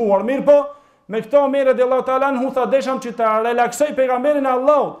e nënçmuar. Mirë po, me këto Omeri radiallahu ta'ala anhu tha desham që ta relaksoj pejgamberin e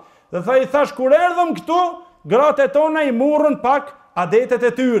Allahut. Dhe tha i thash kur erdhëm këtu, gratë e tona i murrën pak adetet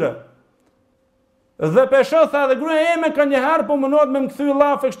e tyre. Dhe pesho tha dhe gruaja eme ka një herë po mënohet me më kthy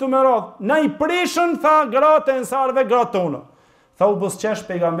llafe kështu me radhë. Na i prishën tha gratë e Ensarëve gratë tona. Tha u buzqesh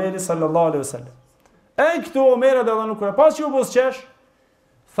pejgamberi sallallahu alaihi wasallam. E këtu Omeri dhe nuk e pas që u buzqesh,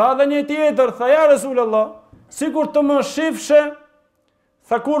 tha dhe një tjetër, tha ja Rasulullah, sikur të më shifshe,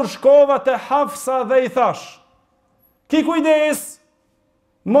 tha kur shkova te Hafsa dhe i thash, ki kujdes,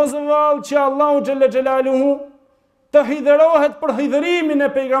 mos vall që Allahu xhalla xhelaluhu të hidhërohet për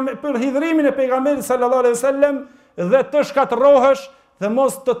hidhërimin e pejgamberit sallallahu alaihi wasallam dhe të shkatërrohesh dhe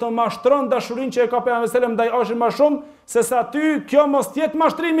mos të mashtron dashurinë që e ka pejgamberi sallallahu ndaj ashit më shumë se sa ty kjo mos tjetë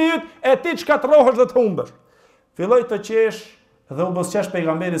mashtrimi yt e ti të shkatërrohesh dhe të humbesh. Filloi të qesh dhe u buzqesh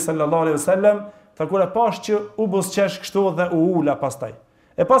pejgamberi sallallahu alaihi wasallam, tha kur e pash që u buzqesh kështu dhe u ula pastaj.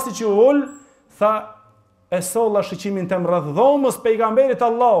 E pasi që u ul, tha e solla shiqimin tem rreth dhomës pejgamberit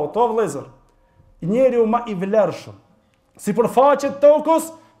Allahut, o vëllezër. Njeriu më i vlerëshëm, sipërfaqe tokës,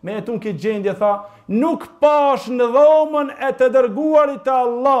 me jetun këtë gjendje, tha, nuk pash në dhomën e të dërguarit të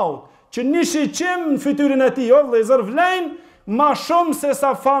Allahut, që një shiqim në fytyrën e tij, o vëllezër, vlen më shumë se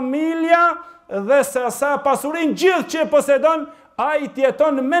sa familja dhe se sa pasurinë gjithë që posedon, ai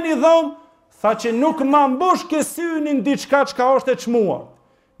tjeton me një dhomë, tha që nuk më mbush ke syrin diçka çka është e çmuar.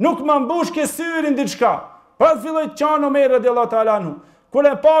 Nuk më mbush ke syrin diçka. Pra filloi të qan Omeri radiallahu ta'ala anhu. Kur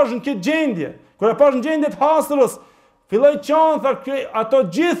e pash në këtë gjendje, kur e pash në gjendje të hasrës, filloi të qan, tha ato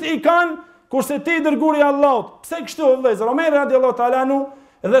gjithë i kanë kurse ti dërguari i Allahut. Pse kështu vëllezër? Omeri radiallahu ta'ala anhu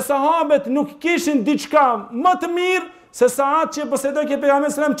dhe sahabët nuk kishin diçka më të mirë se sa atë që posedoi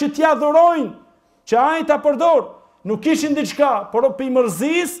pejgamberi sallallahu alajhi wasallam që t'ia dhurojnë, që ai ta përdor. Nuk kishin diçka, por për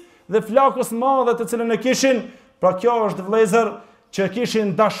mërzisë dhe flakës madhe të cilën e kishin. Pra kjo është vëllezër që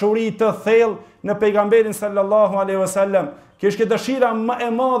kishin dashuri të thellë në pejgamberin sallallahu alaihi wasallam. Kjo është dëshira më e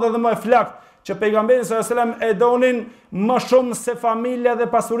madhe dhe më e flaktë që pejgamberi sallallahu alaihi wasallam e donin më shumë se familja dhe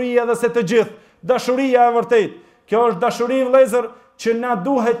pasuria dhe se të gjithë. Dashuria e vërtetë. Kjo është dashuri vëllezër që na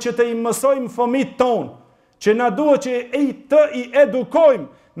duhet që të i mësojmë fëmijët tonë, që na duhet që të i edukojmë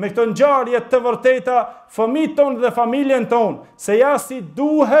me këto ngjarje të vërteta fëmijët tonë dhe familjen tonë, se ja si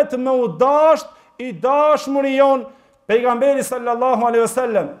duhet me u dasht i dashmëri jon pejgamberi sallallahu alaihi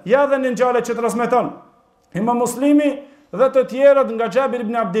wasallam. Ja dhe në ngjarje që transmeton Imam Muslimi dhe të tjerët nga Jabir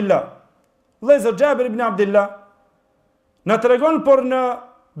ibn Abdullah. Vëllezër, Jabir ibn Abdullah na tregon për në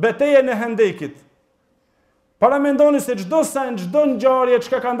betejën e Hendekit. Para mendoni se çdo ngjarje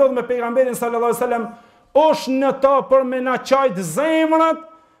që ka ndodhur me pejgamberin sallallahu alaihi wasallam është në to për me na qajt zemrat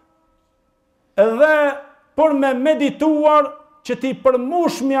dhe për me medituar që ti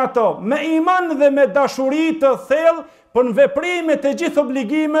përmushmi ato me iman dhe me dashuri të thellë për në veprimet e gjithë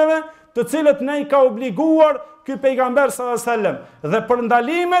obligimeve të cilët ne i ka obliguar ky pejgamber sallallahu alaihi wasallam dhe për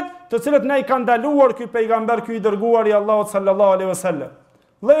ndalimet të cilët ne i ka ndaluar ky pejgamber, ky i dërguar i Allahut sallallahu alaihi wasallam.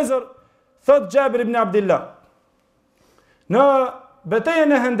 Vëllezër, thot Jabir ibn Abdullah, në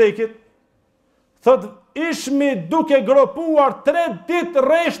betejën e Hendekit, thot ishmi duke gropuar 3 ditë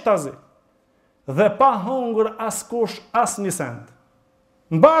rreshtazi dhe pa hungur askush as një send.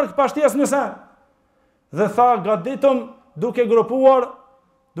 Në bark pa shti as një send. Dhe tha gaditum duke gropuar,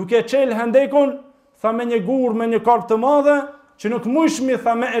 duke qel Hendekun, tha me një gur, me një karp të madhe, që nuk mujshmi,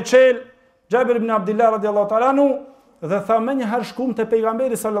 tha me e qel, Jabir ibn Abdullah radiallahu ta'ala anhu, dhe tha me një herë shkum të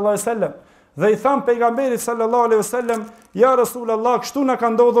pejgamberi sallallahu alaihi wasallam. Dhe i tham pejgamberi sallallahu alaihi wasallam, ja Rasulullah, kështu na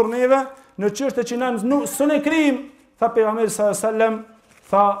ka ndodhur neve, në çështje që na s'ne krijim, tha pejgamberi sallallahu alaihi wasallam,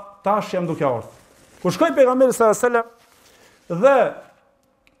 tha tash jam duke ardhur. Kur shkoi pejgamberi sallallahu alaihi wasallam dhe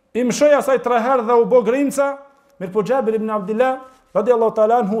i mshoi asaj 3 herë dhe u bë grimca, mirëpo Jabir ibn Abdullah radiallahu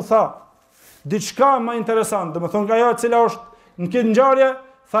ta'ala anhu tha diçka më interesante, domethënë nga ajo e cila është në këtë ngjarje,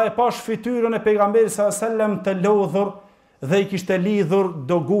 tha e pash fytyrën e pejgamberit sallallahu alaihi wasallam të lodhur dhe i kishte lidhur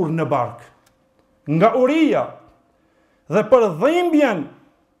do gur në bark. Nga uria dhe për dhimbjen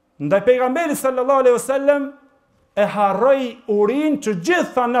ndaj pejgamberit sallallahu alaihi wasallam e harroi urin që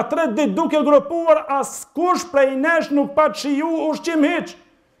gjitha në 3 ditë duke gropuar, askush prej nesh nuk pa shiju ushqim hiç.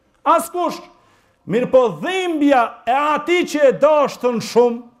 Askush. Mirëpo dhimbja e atij që e dashtën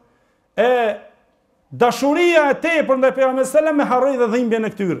shumë, e dashuria e tepër ndaj pejgamberit sallallahu alaihi wasallam e harroi dhe dhimbjen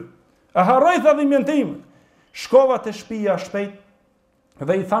e këtyre. E harroi tha dhimbjen time. Shkova te shtëpia shpejt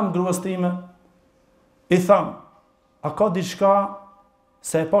dhe i tham gruas time, i tham, a ka diçka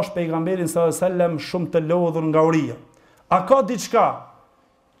se e pash pejgamberin sallallahu alaihi wasallam shumë të lodhur nga uria? A ka diçka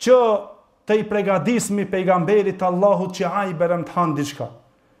që të i pregadismi pejgamberit Allahut që ai berem të han diçka?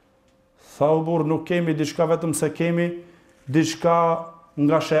 Tha u burr, nuk kemi diçka, vetëm se kemi diçka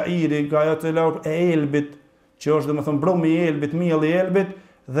nga shairi, nga ajo të laur e elbit, që është domethënë brumi i elbit, mielli i elbit,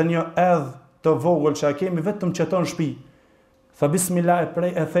 dhe një edh të vogël që kemi vetëm që ton shtëpi. Tha bismillah, e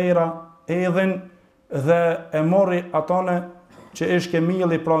prej e thera edhin dhe e morri atone që ishte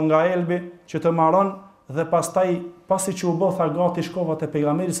mielli pra nga elbi që të marron, dhe pastaj pasi që u bë tha gati, shkova te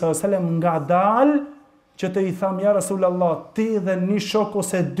pejgamberi sallallahu alajhi wasallam nga dal që të i tham, ja Rasulullah, ti dhe një shok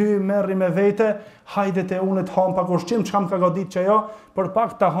ose 2 merri me vete, hajde te unë të ham pak ushqim, çka më ka godit që jo, për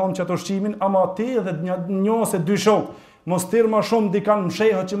pak ta ham çat ushqimin, ama ti dhe një ose 2 shok, mos tir më shumë dikan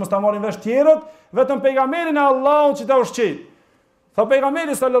mshehët që mos ta marrin vesh tjerët, vetëm pejgamberin e Allahut që ta ushqej. Tha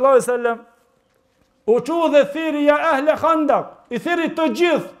pejgamberi sallallahu alajhi wasallam, u çu dhe thiri ja ahle Khandak, i thiri të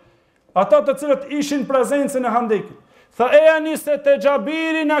gjithë ata të cilët ishin prezencën e Handekit. Tha e janë se te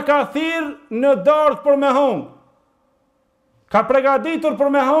Xhabiri na ka thirr në darkë për me hong. Ka pregaditur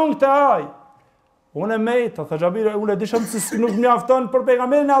për me hong të aj. Unë e mejta, tha Xhabiri, unë e dishëm se nuk mjafton për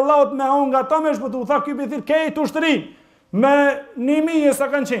pejgamberin e Allahut me hong ata me shpëtu. Tha ky thirr kejt ushtrin me 1000 sa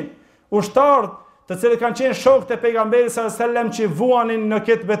kanë qenë. Ushtarët të cilët kanë qenë shokët e pejgamberit sallallahu alajhi wasallam që vuanin në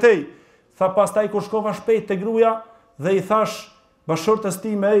këtë betejë. Tha pastaj kur shkova shpejt te gruaja dhe i thash bashortës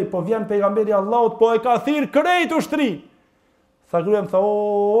time, ej, po vjen pejgamberi Allahut, po e ka thirr krejt ushtrin. Tha gruaja, tha,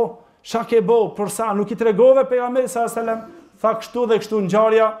 çka ke bë, për sa nuk i tregove pejgamberit sallallahu alajhi wasallam? Tha kështu dhe kështu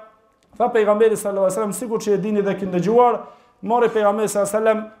ngjarja. Tha pejgamberi sallallahu alajhi wasallam, sikur që e dini dhe keni dëgjuar, mori pejgamberi sallallahu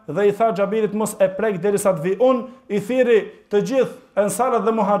alajhi wasallam dhe i tha Xhabirit mos e prek derisa të vi. I thiri të gjithë ensarët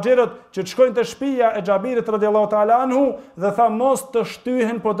dhe muhaxhirët që të shkojnë te shtëpia e Xhabirit radhiyallahu ta'ala anhu dhe tha mos të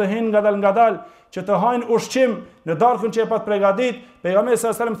shtyhen po të hinë ngadal që të hajnë ushqim në darkën që e pat përgatit. Pejgamberi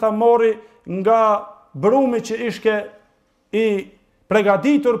sallallahu alajhi wasallam tha mori nga brumi që ishte i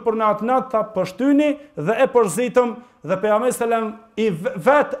përgatitur për në atë natë, tha pështyni dhe e përzitëm dhe pejgamberi sallallahu alajhi wasallam i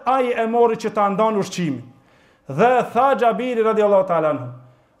vet ai e mori që ta ndan ushqimin. Dhe tha Xhabiri radhiyallahu ta'ala anhu,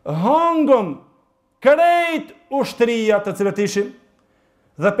 hangëm krejt ushtria të cilët ishin,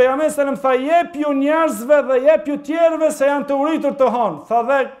 dhe pejgamberi sallallahu alajhi wasallam tha jep ju njerëzve dhe jep ju tjerëve se janë të uritur të hanë. Tha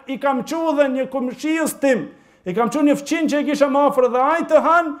dhe i kam çu dhe një komshius tim, i kam çu një fqin që i kisha më afër dhe ai të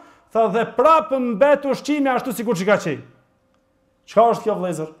hanë, tha dhe prapë mbet ushqimi ashtu sikur që ka qenë. Çka është kjo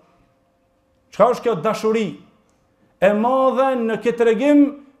vëllezër? Çka është kjo dashuri e madhe në këtë tregim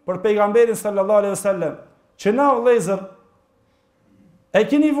për pejgamberin sallallahu alaihi wasallam? Që na vëllezër e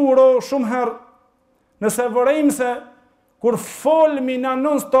keni vuro shumë herë nëse vërejmë se kur folmi na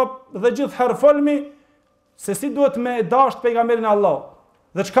non stop dhe gjithherë folmi se si duhet me dasht pejgamberin Allah.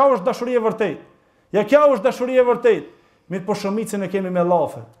 Dhe çka është dashuria e vërtetë? Ja kjo është dashuria e vërtetë. Mirë po shumicën e kemi me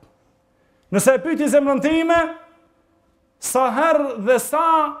llafe. Nëse e pyeti zemrën time, sa herë dhe sa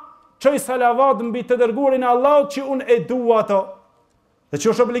çoj salavat mbi të dërguarin e Allahut që unë e dua ato, dhe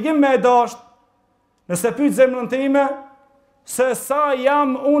që është obligim me e dasht, nëse pyet zemrën time, se sa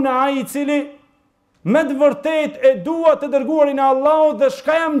jam unë ai i cili me të vërtet e dua të dërguarin e Allahut dhe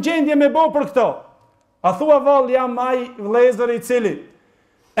shka jam gjendje me bo për këto, a thua vallë jam ai vëllezër i cili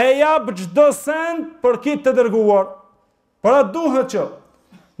e jap çdo send për këtë të dërguar. Pra duhet që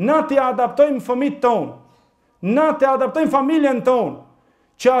na t'i adaptojmë fëmijët tonë, na t'i adaptojmë familjen tonë,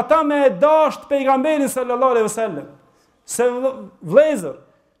 që ata me e dasht pejgamberin sallallahu alaihi wasallam. Se vëllezër,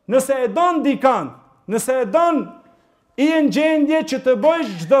 nëse e don dikan, nëse e don i në gjendje që të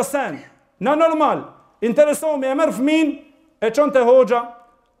bëjsh çdo send, na normal, interesohemi e merr fëmin, e çon te hoxha,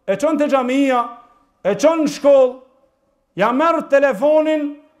 e çon te xhamia, e çon në shkollë, ja merr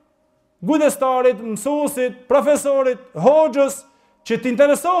telefonin guidestarit, mësuesit, profesorit, hoxhës, që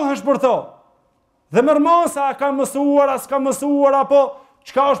t'interesohesh për to. Dhe mërmasa a ka mësuar, a s'ka mësuar, apo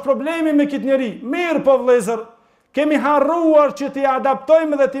çka është problemi me këtë njeri. Mirë po vëllezër, kemi harruar që t'i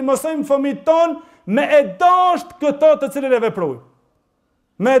adaptojmë dhe t'i mësojmë fëmijët tonë me e dasht këto të cilin e veprojmë.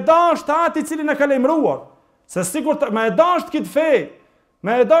 Me e dasht ati cilin e ka lejmëruar. Se sikur me e dasht këtë fe,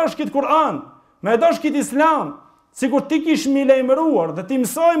 me e dasht këtë Kur'an, me e dasht këtë Islam, sikur ti kish mi lejmëruar dhe t'i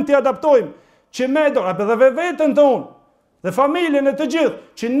mësojmë, t'i adaptojmë, që me e dasht, dhe vetën tonë, dhe familjen e të gjithë,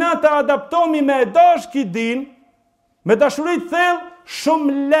 që na të adaptomi me e dash këtë din, me dashurit thellë,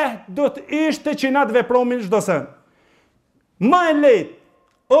 shumë lehtë do të ishte që na të vepromin çdo sen. Ma e lehtë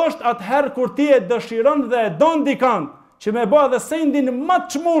është atëherë kur ti e dëshiron dhe e don dikant, që me bëha dhe sendin më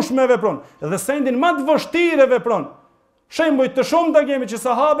të çmush me vepron, dhe sendin më të vështirë vepron. Shembuj të shumë të kemi që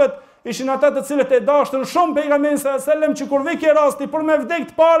sahabët ishin ata të cilët e dashtën shumë pejgamberin sallallahu alajhi wasallam, që kur vike rasti për me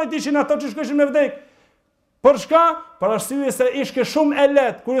vdek të parit ishin ato që shkojshin me vdek. Për shka? Për arsye se ishte shumë e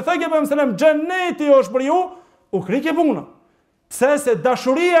lehtë. Kur i thënë pejgamberi sallallahu alajhi wasallam xheneti është për ju, u krike puna. Pse? Se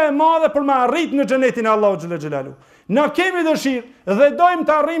dashuria e madhe për me arrit në xhenetin e Allahut xhalla xhelalu. Na kemi dëshirë dhe dojmë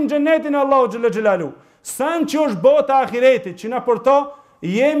të arrijmë xhenetin e Allahut xhalla xhelalu. Sen që është bota e ahiretit, që na për to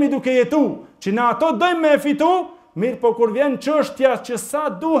jemi duke jetu, që na ato dojmë me fitu, mirë po kur vjen çështja që sa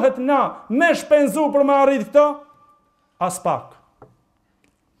duhet na me shpenzu për me arrit këto, as pak.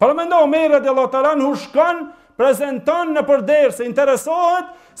 Përmendo Omeri radiallahu ta'ala anhu shkon, prezanton në përderë, se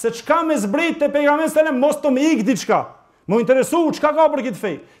interesohet se çka me zbrit të pejgamberi sallallahu alajhi wasallam, mos të më ik diçka. Më interesu çka ka për këtë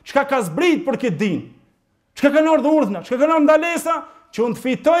fe, çka ka zbrit për këtë din, çka kanë ardhur urdhna, çka kanë ardhur ndalesa, që unë të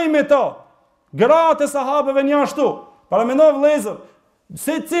fitoj me to. Gratë e sahabeve një ashtu. Përmendo vëllezër,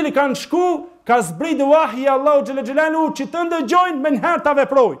 se cili kanë shku, ka zbrit wahyi Allahu xhalla xhelalu që të ndëgjojnë me njëherë ta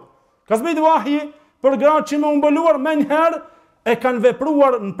veprojnë. Ka zbrit wahyi për gratë që më umbëluar me njëherë e kanë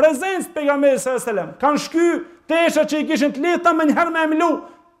vepruar në prezencë pejgamberit sallallahu alajhi wasallam. Kanë shky tesha që i kishin të lidhta me njëherë me emlu,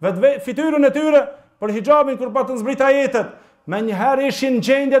 vetë fytyrën e tyre për hijabin kur patën zbrit ajetet. Me njëherë ishin në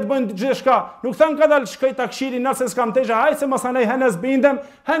gjendje të bëjnë gjithçka. Nuk thanë ka dalë shkoj takshiri nëse s'kam tesha, haj se mos anej henes bindem,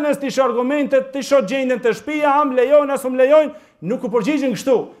 henes ti shoh argumentet, ti shoh gjendjen të shtëpia, am lejojnë as lejojnë, nuk u përgjigjen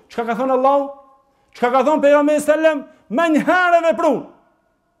kështu. Çka ka thënë Allahu? Çka ka thënë pejgamberi sallallahu alajhi wasallam? Me njëherë veprun.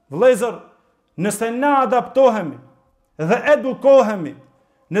 Vëllezër, nëse na adaptohemi dhe edukohemi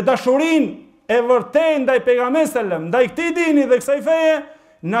në dashurinë e vërtetë ndaj pejgamberit sallallahu alajhi wasallam, ndaj këtij dini dhe kësaj feje,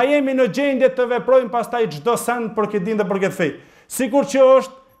 na jemi në gjendje të veprojmë pastaj çdo send për këtë dinë dhe për këtë fe. Sikur që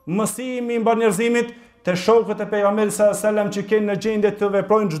është mësimi i mbar njerëzimit te shokët e pejgamberit sallallahu alajhi wasallam që kanë në gjendje të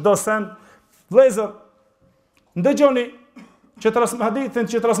veprojnë çdo send. Vëllezër, ndëgjoni hadithin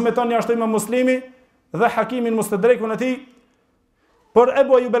që transmeton jashtë Imam Muslimi dhe Hakimin Mustadrekun e tij për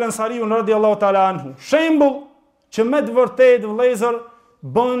Ebu Ayyub el-Ansariun radhiyallahu ta'ala anhu. Shembull që me të vërtetë vëllezër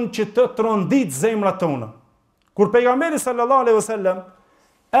bën që të trondit zemrat tona. Kur pejgamberi sallallahu alaihi wasallam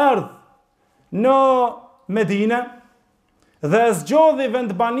erdh në Medinë dhe zgjodhi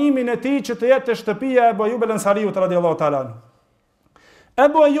vendbanimin e tij që të jetë te shtëpia e Ebu Ayyub el-Ansariut radhiyallahu ta'ala anhu.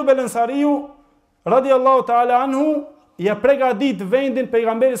 Ebu Ayyub el-Ansariu radhiyallahu ta'ala anhu ja pregadit vendin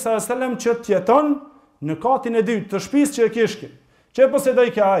pejgamberit sallallahu alaihi wasallam që të jeton në katin e dytë të shtëpisë që e kishte. Që po se do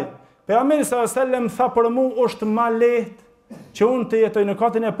i ka ai. Pejgamberi sallallahu alaihi wasallam tha për mua është më lehtë që unë të jetoj në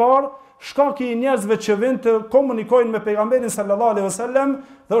katin e parë, shkaki i njerëzve që vijnë të komunikojnë me pejgamberin sallallahu alaihi wasallam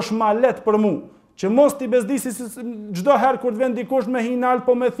dhe është më lehtë për mua. Që mos ti bezdisi çdo herë kur të vjen dikush me hinal,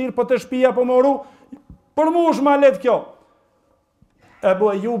 po me thirr, po te shtëpia, po me oru. Për mua është më lehtë kjo. Ebu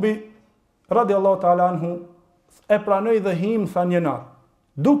Ayyubi radhiyallahu ta'ala anhu e pranoi dhe him tha një natë.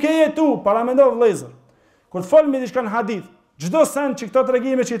 Duke jetu, para mendoj vëllezër, kur të fol me diçka në hadith, çdo sen që këto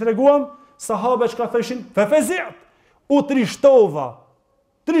tregime që i treguam, sahabët çka thoshin, fefeziat, u trishtova.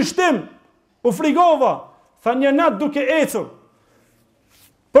 Trishtim, u frigova, tha një natë duke ecur.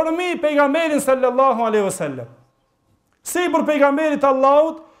 Për mi pejgamberin sallallahu alaihi wasallam. Si për pejgamberit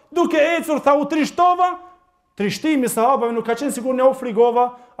Allahut, duke ecur tha u trishtova. Trishtimi sahabëve nuk ka qenë sikur ne u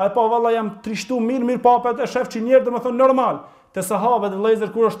frigova, ai po valla jam trishtu mirë papet e shef që njerë domethënë normal. Te sahabët e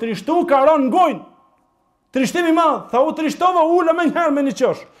vëllezër kur është trishtu ka rënë ngojnë. Trishtimi i madh, tha u trishtova ula më njëherë me një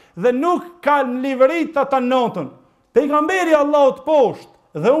qosh dhe nuk ka livrit ata natën. Pejgamberi Allahut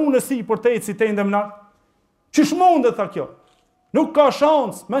poshtë dhe unë si për të eci tendem na. Çish mundet tha kjo? Nuk ka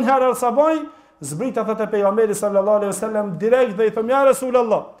shans, më njëherë sabaj, zbrita te pejgamberi sallallahu alaihi wasallam direkt dhe i them ja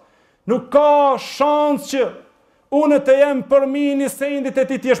Rasulullah. Nuk ka shans që unë të jem përmini sendit e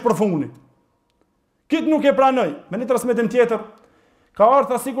ti t'jesh për funit. Kitë nuk e pranoj. Me një transmetim tjetër, ka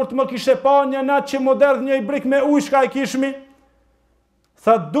ardha sikur të më kishe pa një natë që më derdh një ibrik me ujë shka e kishmi,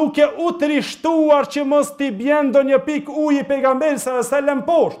 tha duke u trishtuar që mos t'i bjen do një pik ujë i pejgamberi sallallahu alaihi wasallam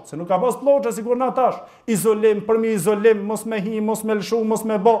poshtë, se nuk ka pas ploçë sikur na tash. Izolim, përmi izolim, mos me hi, mos me lshu, mos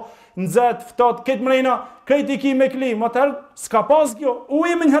me bë, nxet, ftohtë, këtë mrena, krejt i ki me klim, atëherë s'ka pas kjo,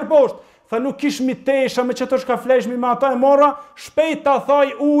 ujë më njëherë poshtë. Tha nuk kish mi tesha me qëto shka fleshmi me ata e mora, shpejt ta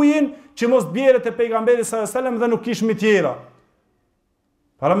thaj ujin që mos bjere te pejgamberi sallallahu alaihi wasallam dhe nuk kish mi tjera.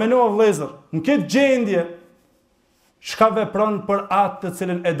 Para menova vëllezër, në këtë gjendje, shka vepron për atë të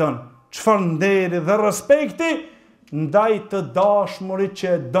cilin e don, çfarë nderi dhe respekti ndaj të dashmurit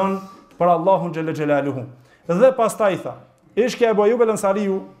që e don për Allahun xhelle xhelaluhu. Dhe pastaj tha, ishte Ebu Ayyub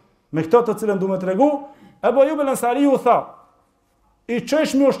el-Ansariu, me këto të cilën du me tregu, Ebu Ayyub el-Ansariu tha, i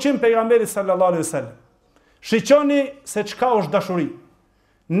qesh me ushqim pejgamberit sallallahu alaihi wasallam. Shiqoni se çka është dashuri.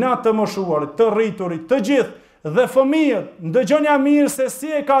 Na të moshuarit, të rriturit, të gjithë dhe fëmijët, ndëgjoni mirë se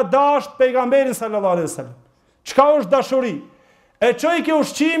si e ka dashur pejgamberin sallallahu alaihi wasallam. Çka është dashuri? E çoi ke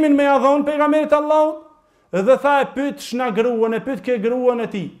ushqimin me ia dhon pejgamberit Allahut dhe tha e pyet shna gruan, e pyet ke gruan e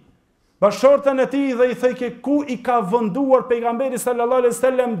tij. Bashortën e tij dhe i thej ke ku i ka venduar pejgamberi sallallahu alaihi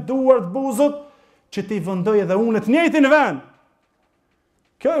wasallam duart buzët që ti vendoj edhe unë të njëjtin vend.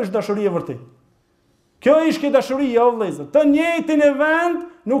 Kjo është dashuria e vërtetë. Kjo ishte dashuria o vëllezër. Të njëjtin e vend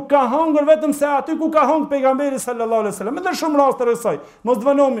nuk ka hangër vetëm se aty ku ka hangë pejgamberi sallallahu alaihi wasallam. Edhe shumë raste rësoj. Mos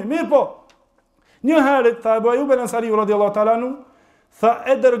dëvanomi. Mirë po. Një herë tha Ebu Ayyub el-Ansariu radhiyallahu ta'ala anhu, tha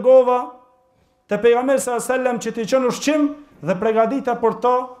e dërgova te pejgamberi sallallahu alaihi wasallam që t'i çon ushqim dhe përgatita për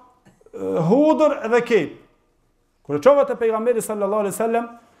to hudër dhe kep. Kur e çova te pejgamberi sallallahu alaihi wasallam,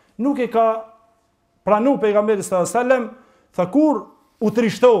 nuk e ka pranu pejgamberi sallallahu alaihi wasallam, tha kur u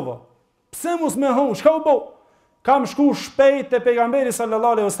trishtova. Pse mos me hon? Çka u bë? Kam shku shpejt te pejgamberi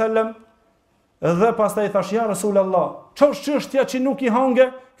sallallahu alaihi wasallam dhe pastaj thash ja Rasulullah, ç'është çështja që nuk i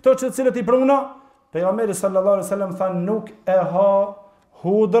hange këto që cilët i pruna? Pejgamberi sallallahu alaihi wasallam tha nuk e ha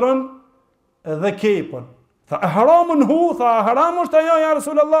hudrën dhe kepën. Tha e haramun hu, tha haram është ajo ja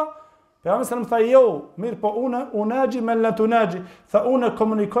Rasulullah. Pejgamberi sallallahu alaihi wasallam tha jo, mirë po unaji men la tunaji. Tha unë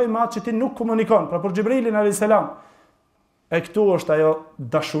komunikoj me atë që ti nuk komunikon. Pra për Xhibrilin alayhis salam. E këtu është ajo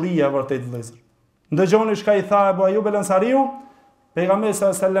dashuria e vërtetë vëllezër. Ndëgjoni çka i tha Ebu Ayyub el-Ansariu, pejgamberi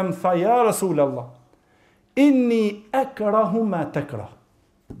sallallahu alaihi wasallam tha ja Rasulullah, inni akrahu ma takrah.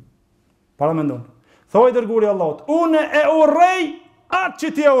 Para mendon. Thoj dërguri Allahut, unë e urrej atë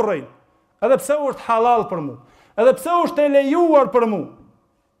që ti e urrej. Edhe pse është halal për mua, edhe pse është e lejuar për mua.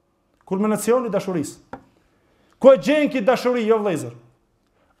 Kulminacioni i dashurisë. Ku e gjen këtë dashuri jo vëllezër?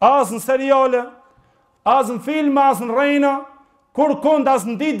 As në seriale, as në film, as në rejna, kur kond as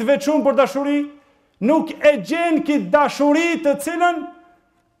në ditë veçun për dashuri, nuk e gjen këtë dashuri të cilën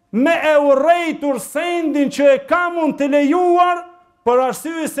me e urrejtur sendin që e kam unë të lejuar, për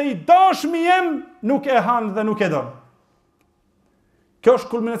arsye se i dashmi jem nuk e han dhe nuk e don. Kjo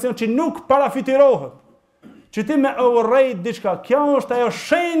është kulminacion që nuk parafitirohet. Që ti me e urrejt diçka, kjo është ajo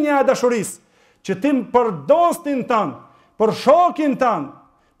shenja e dashurisë, që ti për dostin tanë, për shokin tanë,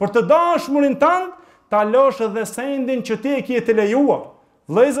 për të dashmurin tanë, ta lësh edhe sendin që ti e kje të lejuar.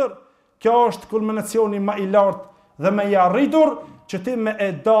 Vëllezër, kjo është kulminacioni më i lartë dhe më i arritur, që ti me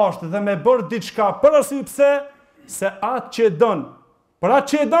e dasht dhe me bërë diçka për arsye pse, se atë që don. Për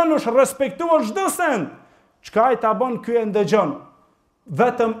atë që e don është respektuar çdo send. Çka ai ta bën ky e ndëgjon.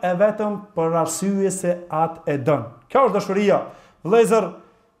 Vetëm e vetëm për arsye se atë e don. Kjo është dashuria. Vëllezër,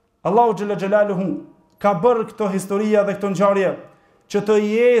 Allahu xhalla xhelaluhu ka bërë këto historia dhe këto ngjarje që të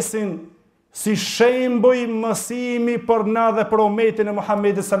jesin si shembuj mësimi për na dhe për umetin e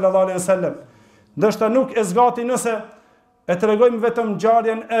Muhamedit sallallahu alaihi wasallam. Ndoshta nuk e zgati nëse e tregojmë vetëm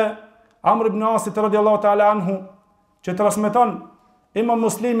ngjarjen e Amr ibn Asit radhiyallahu ta'ala anhu, që transmeton Imam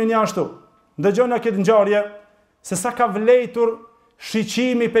Muslimi ashtu. Ndëgjona këtë ngjarje se sa ka vlejtur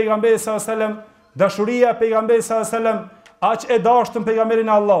shiqimi pejgamberit sallallahu alaihi wasallam, dashuria e pejgamberit sallallahu alaihi wasallam, aq e dashtën pejgamberin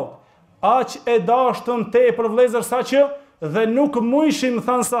e Allahut. Aq e dashtën tepër vëllezër saqë dhe nuk mujshim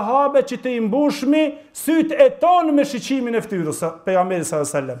than sahabe që të imbushmi syt e tonë me shiqimin e fytyrës pejgamberit sallallahu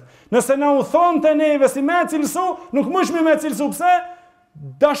alaihi wasallam. Nëse na u thonte neve si me cilësu, nuk mujshmi me cilësu pse?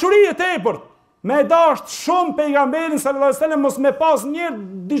 Dashuri e tepërt. Me dasht shumë pejgamberin sallallahu alaihi wasallam, mos me pas njërë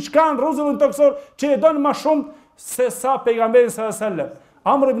diçka në rruzën toksor që e don më shumë se sa pejgamberin sallallahu alaihi wasallam.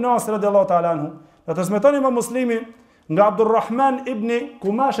 Amr ibn As radhiyallahu ta'ala anhu, do të transmeton Imam Muslimi nga Abdurrahman ibn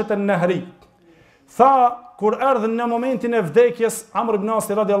Kumashet an-Nahri. Tha kur erdhi në momentin e vdekjes Amr ibn As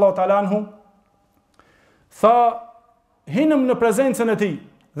radhiyallahu ta'ala anhu, tha hinëm në prezencën e tij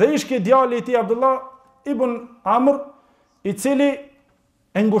dhe ishte djali i tij Abdullah ibn Amr, i cili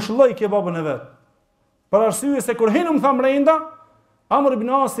e ngushëlloi kebabën e vet. Për arsye se kur hinëm tha mrenda, Amr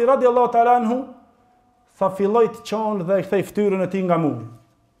ibn As radhiyallahu ta'ala anhu tha filloi të qonë dhe e kthei fytyrën e tij nga muri.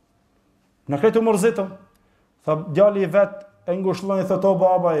 Në këtë mërzitëm, tha djali i vet e ngushëlloi, thotë o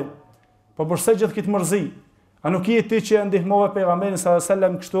baba im, po përse gjithë këtë mërzi? A nuk je ti që e ndihmove pejgamberin sallallahu alaihi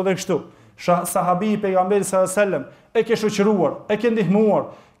wasallam kështu dhe kështu? Sahabi i pejgamberit sallallahu alaihi wasallam e ke shoqëruar, e ke ndihmuar,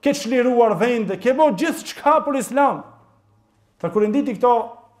 ke çliruar vende, ke bërë gjithçka për Islam. Tha kur i nditi këto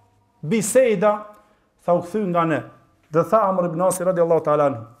biseda, tha u kthy nga ne. Dhe tha Amr ibn As radhiyallahu ta'ala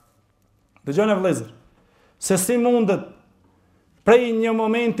anhu. Dëgjoni vëllezër, se si mundet prej një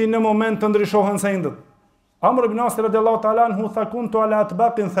momenti në moment të ndryshohen sendet. Amr ibn As radhiyallahu ta'ala anhu tha kuntu ala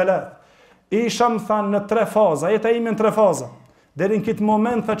atbaqin thalath. Isham tha në 3 faza, jeta ime në 3 faza. Deri në këtë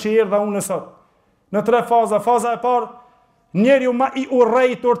moment tha që erdha unë sot. Në 3 faza, faza e parë, njeriu më i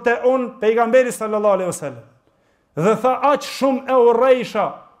urrejtur te unë pejgamberi sallallahu alaihi wasallam. Dhe tha aq shumë e urrejsha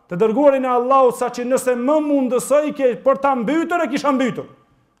të dërguarin e Allahut sa që nëse më mundësoj ke për ta mbytur e kisha mbytur.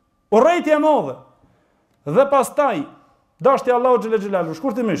 Urrejtje e madhe. Dhe pastaj dashti Allahu xhela xhelalu,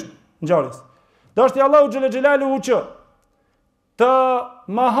 shkurtimisht ngjarjes. Dashti Allahu xhela xhelalu që të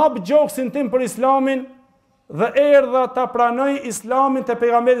ma hap gjoksin tim për Islamin dhe erdha ta pranoj Islamin te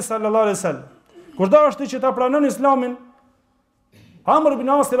pejgamberi sallallahu alaihi wasallam. Kur dashti që ta pranon Islamin, Amr ibn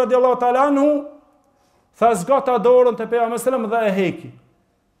As radhiyallahu ta'ala anhu tha zgata dorën te pejgamberi sallallahu alaihi wasallam dhe e heki.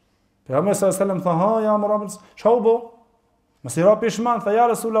 Pejgamberi sallallahu alaihi wasallam tha ha ja Amr, çau bo? Mos i rapi shman, tha ja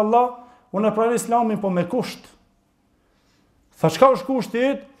Rasulullah, unë e pranoj Islamin po me kusht. Tha çka është kushti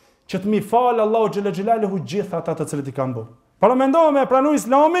yt? Që të mi falë Allahu xhela xhelaluhu gjithë ata të cilët i kanë bërë. Para mendova me pranu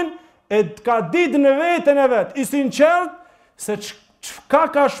Islamin, e ka ditë në veten e vet, i sinqert se çka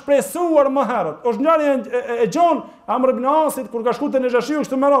ka shpresuar më herët. Është ngjarja e gjon Amr ibn Asit kur ka shkuar te Nejashiu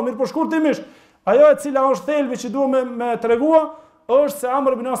kështu më radh, mirë po shkurtimisht. Ajo e cila është thelbi që duam me tregua është se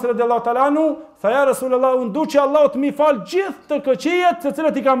Amr ibn As radhiyallahu ta'ala anhu tha ja Rasulullah, unë duçi Allahu të më fal gjithë të këqijet të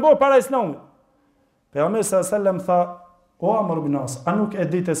cilat i kanë bërë para Islamit. Pejgamberi sallallahu alaihi wasallam tha o Amr ibn As, a nuk e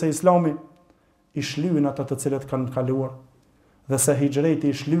ditë se Islami i shlyen ata të cilët kanë kaluar? Dhe se hijreti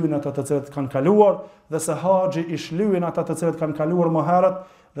i shlyen ata të cilët kanë kaluar, dhe se haxhi i shlyen ata të cilët kanë kaluar më herët,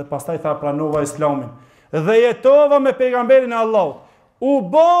 dhe pastaj tha pranova Islamin. Dhe jetova me pejgamberin e Allahut. U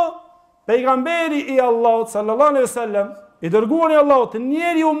bë pejgamberi i Allahut sallallahu alaihi wasallam, i dërguari i Allahut,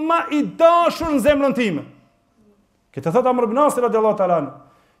 njeriu më i dashur në zemrën time. Këtë thot Amr ibn As radhiyallahu ta'ala anhu.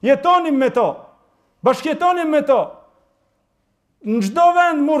 Jetonim me to, bashkëjetonim me to. Në çdo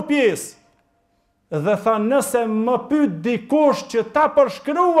vend mor pjesë. Dhe tha nëse më pyet dikush që ta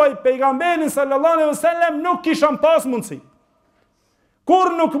përshkruaj pejgamberin sallallahu alaihi wasallam, nuk kisham pas mundësi.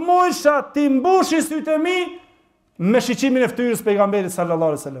 Kur nuk mundisha ti mbushi sytë e mi me shiqimin e fytyrës pejgamberit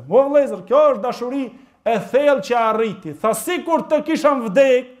sallallahu alaihi wasallam. O vëllezër, kjo është dashuri e thellë që arriti. Tha sikur të kisham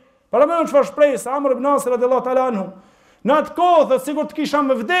vdek Para më çfarë shpresë Amr ibn Nasr radhiyallahu ta'ala anhu. Në atë kohë dhe sigur të kisha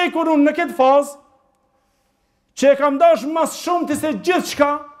më vdekur unë në këtë fazë, që e kam dash mas shumë të se gjithë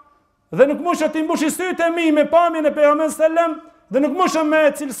shka, dhe nuk mushe t'i mbushi sytë e mi me pamjen e pejgamberit sallam, dhe nuk mushe me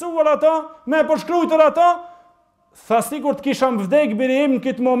cilësuar ata, me përshkrujtur ata, tha sigur të kisha më vdek biri im në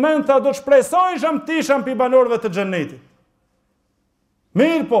këtë moment, tha do të shpresojsham të isham pi banorëve të xhenetit.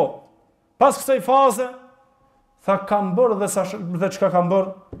 Mirë po, pas kësaj faze, tha kam bërë dhe çka kam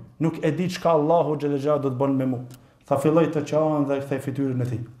bërë, nuk e di çka Allahu xhelexha do të bën me mua. Tha filloi të qan dhe kthej fytyrën e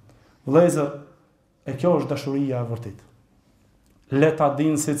tij. Vëllezër, e kjo është dashuria e vërtetë. Le ta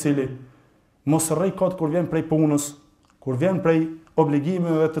dinë secili, mos rrej kot kur vjen prej punës, kur vjen prej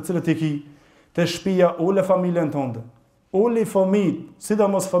obligimeve të cilët i ki, te shtëpia ule familjen tënde. Uli fëmijët,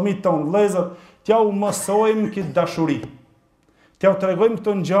 sidomos fëmijët tonë, vëllezër, t'ja u mësojmë këtë dashuri. T'ja u tregojmë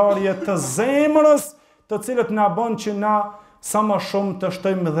këtë ngjarje të zemrës, të cilët na bën që na sa më shumë të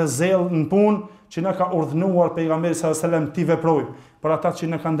shtojmë dhe zell në punë, që na ka urdhënuar pejgamberi sallallahu alajhi wasallam ti veprojmë, për ata që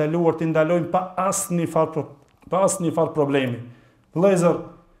na kanë ndaluar ti ndalojmë pa asnjë farë problemi. Vëllezër,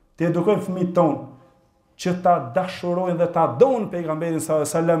 të edukojmë fëmijët tonë që ta dashurojnë dhe ta donë pejgamberin sallallahu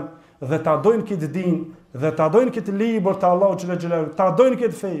alajhi wasallam dhe ta dojnë këtë din dhe ta dojnë këtë libër të Allahu xhela xhelalu, ta dojnë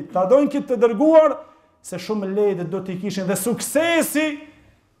këtë fe, ta dojnë këtë të dërguar, se shumë lehtë do t'i kishin dhe suksesi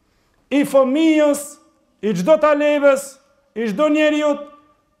i fëmijës, i çdo talebes, i çdo njeriu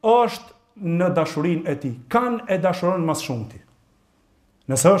është në dashurinë e tij. Kanë e dashuron mas shumti.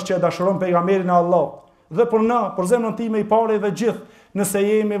 Nëse është që e dashuron pejgamberin e Allahut, dhe për na, për zemrën time i parë dhe gjithë, nëse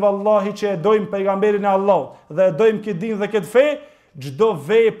jemi vallahi që e dojmë pejgamberin e Allahut dhe e dojmë këtë din dhe këtë fe, çdo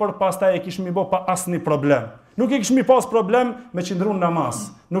vepër pastaj e kishmi bë pa asnjë problem. Nuk e kishmi pas problem me qëndru në namaz.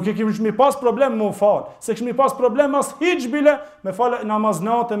 Nuk e kishmi pas problem me u fal. Se kishmi pas problem as hiç bile me fal namaz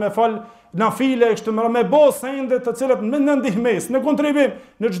natë, me fal nafile, kështu me bë sende të cilat me në ndihmës, në kontribim,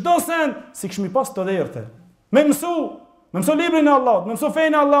 në çdo send, si kishmi pas të dherte. Me mësu librin e Allahut, me mësu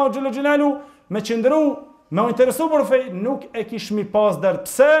fenë e Allahut xhela xhelalu, me qëndru, me u interesu për fe, nuk e kishmi pas der.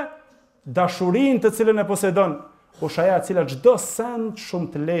 Pse? Dashurinë të cilën e posedon, është ajo e cila çdo send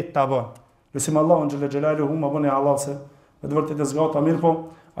shumë të lehtë ta bën. Lusim Allahun xhela xhelaluhu më bëni Allah se me të vërtetë zgata mirë po,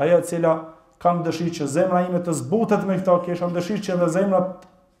 ajo e cila kam dëshirë që zemra ime të zbutet me këto, kam dëshirë që edhe zemrat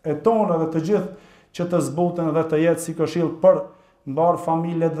e tona dhe të gjithë që të zbuten dhe të jetë si këshill për mbar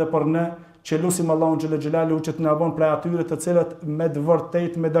familjet dhe për ne, që lusim Allahun xhela xhelaluhu që të na bën prej atyre të cilët me të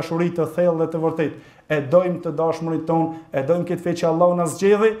vërtetë, me dashuri të thellë dhe të vërtetë e dojmë të dashurin ton, e dojmë këtë fe që Allahu na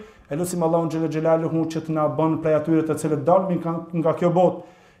zgjedhi, e lusim Allahun xhela xhelaluhu që të na bën prej atyre të cilët dalmin nga kjo botë,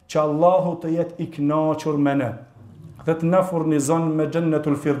 që Allahu të jetë i kënaqur me ne dhe të na furnizon me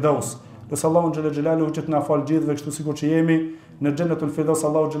xhennetul firdaus. Lusim Allahun xhela xhelaluhu që të na fal gjithëve kështu sikur që jemi në xhennetul firdaus.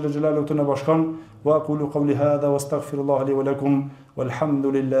 Allahu xhela xhelaluhu të na bashkon. Wa aqulu qawli hadha wastaghfirullaha li wa lakum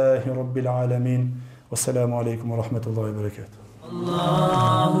walhamdulillahi rabbil alamin. Wassalamu alaikum wa rahmatullahi wa barakatuh.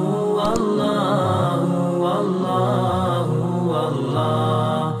 Allahu Allahu Allahu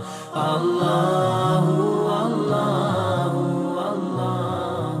Allah Allah